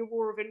her during the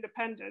War of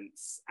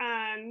Independence,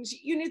 and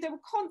you know, they were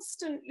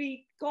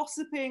constantly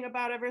gossiping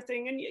about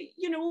everything. And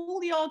you know, all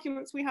the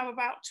arguments we have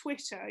about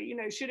Twitter, you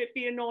know, should it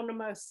be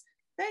anonymous?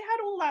 They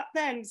had all that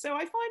then. So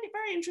I find it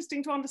very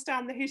interesting to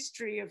understand the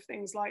history of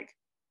things like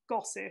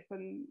gossip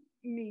and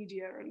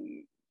media,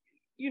 and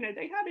you know,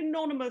 they had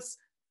anonymous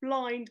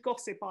blind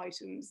gossip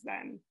items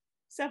then,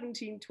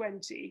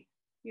 1720.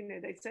 You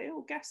know, they'd say,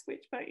 oh, guess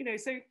which, but you know,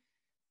 so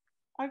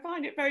I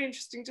find it very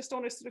interesting just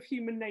on a sort of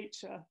human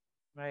nature.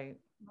 Right,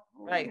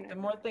 right. You know. The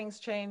more things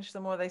change,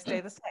 the more they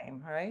stay the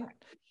same, right?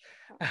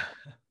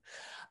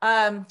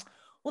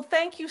 Well,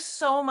 thank you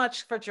so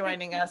much for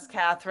joining us,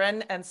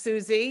 Catherine and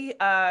Suzy.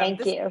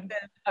 Thank you. Has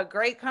been a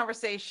great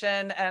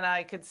conversation, and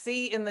I could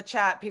see in the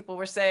chat people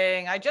were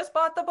saying, I just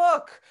bought the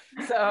book.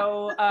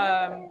 So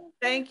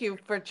thank you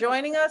for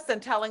joining us and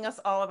telling us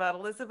all about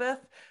Elizabeth.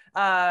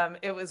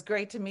 It was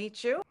great to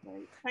meet you.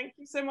 Thank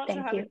you so much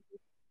for having me.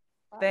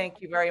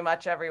 Thank you very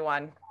much,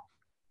 everyone.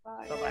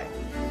 Bye.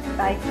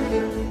 Bye-bye.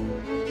 Bye.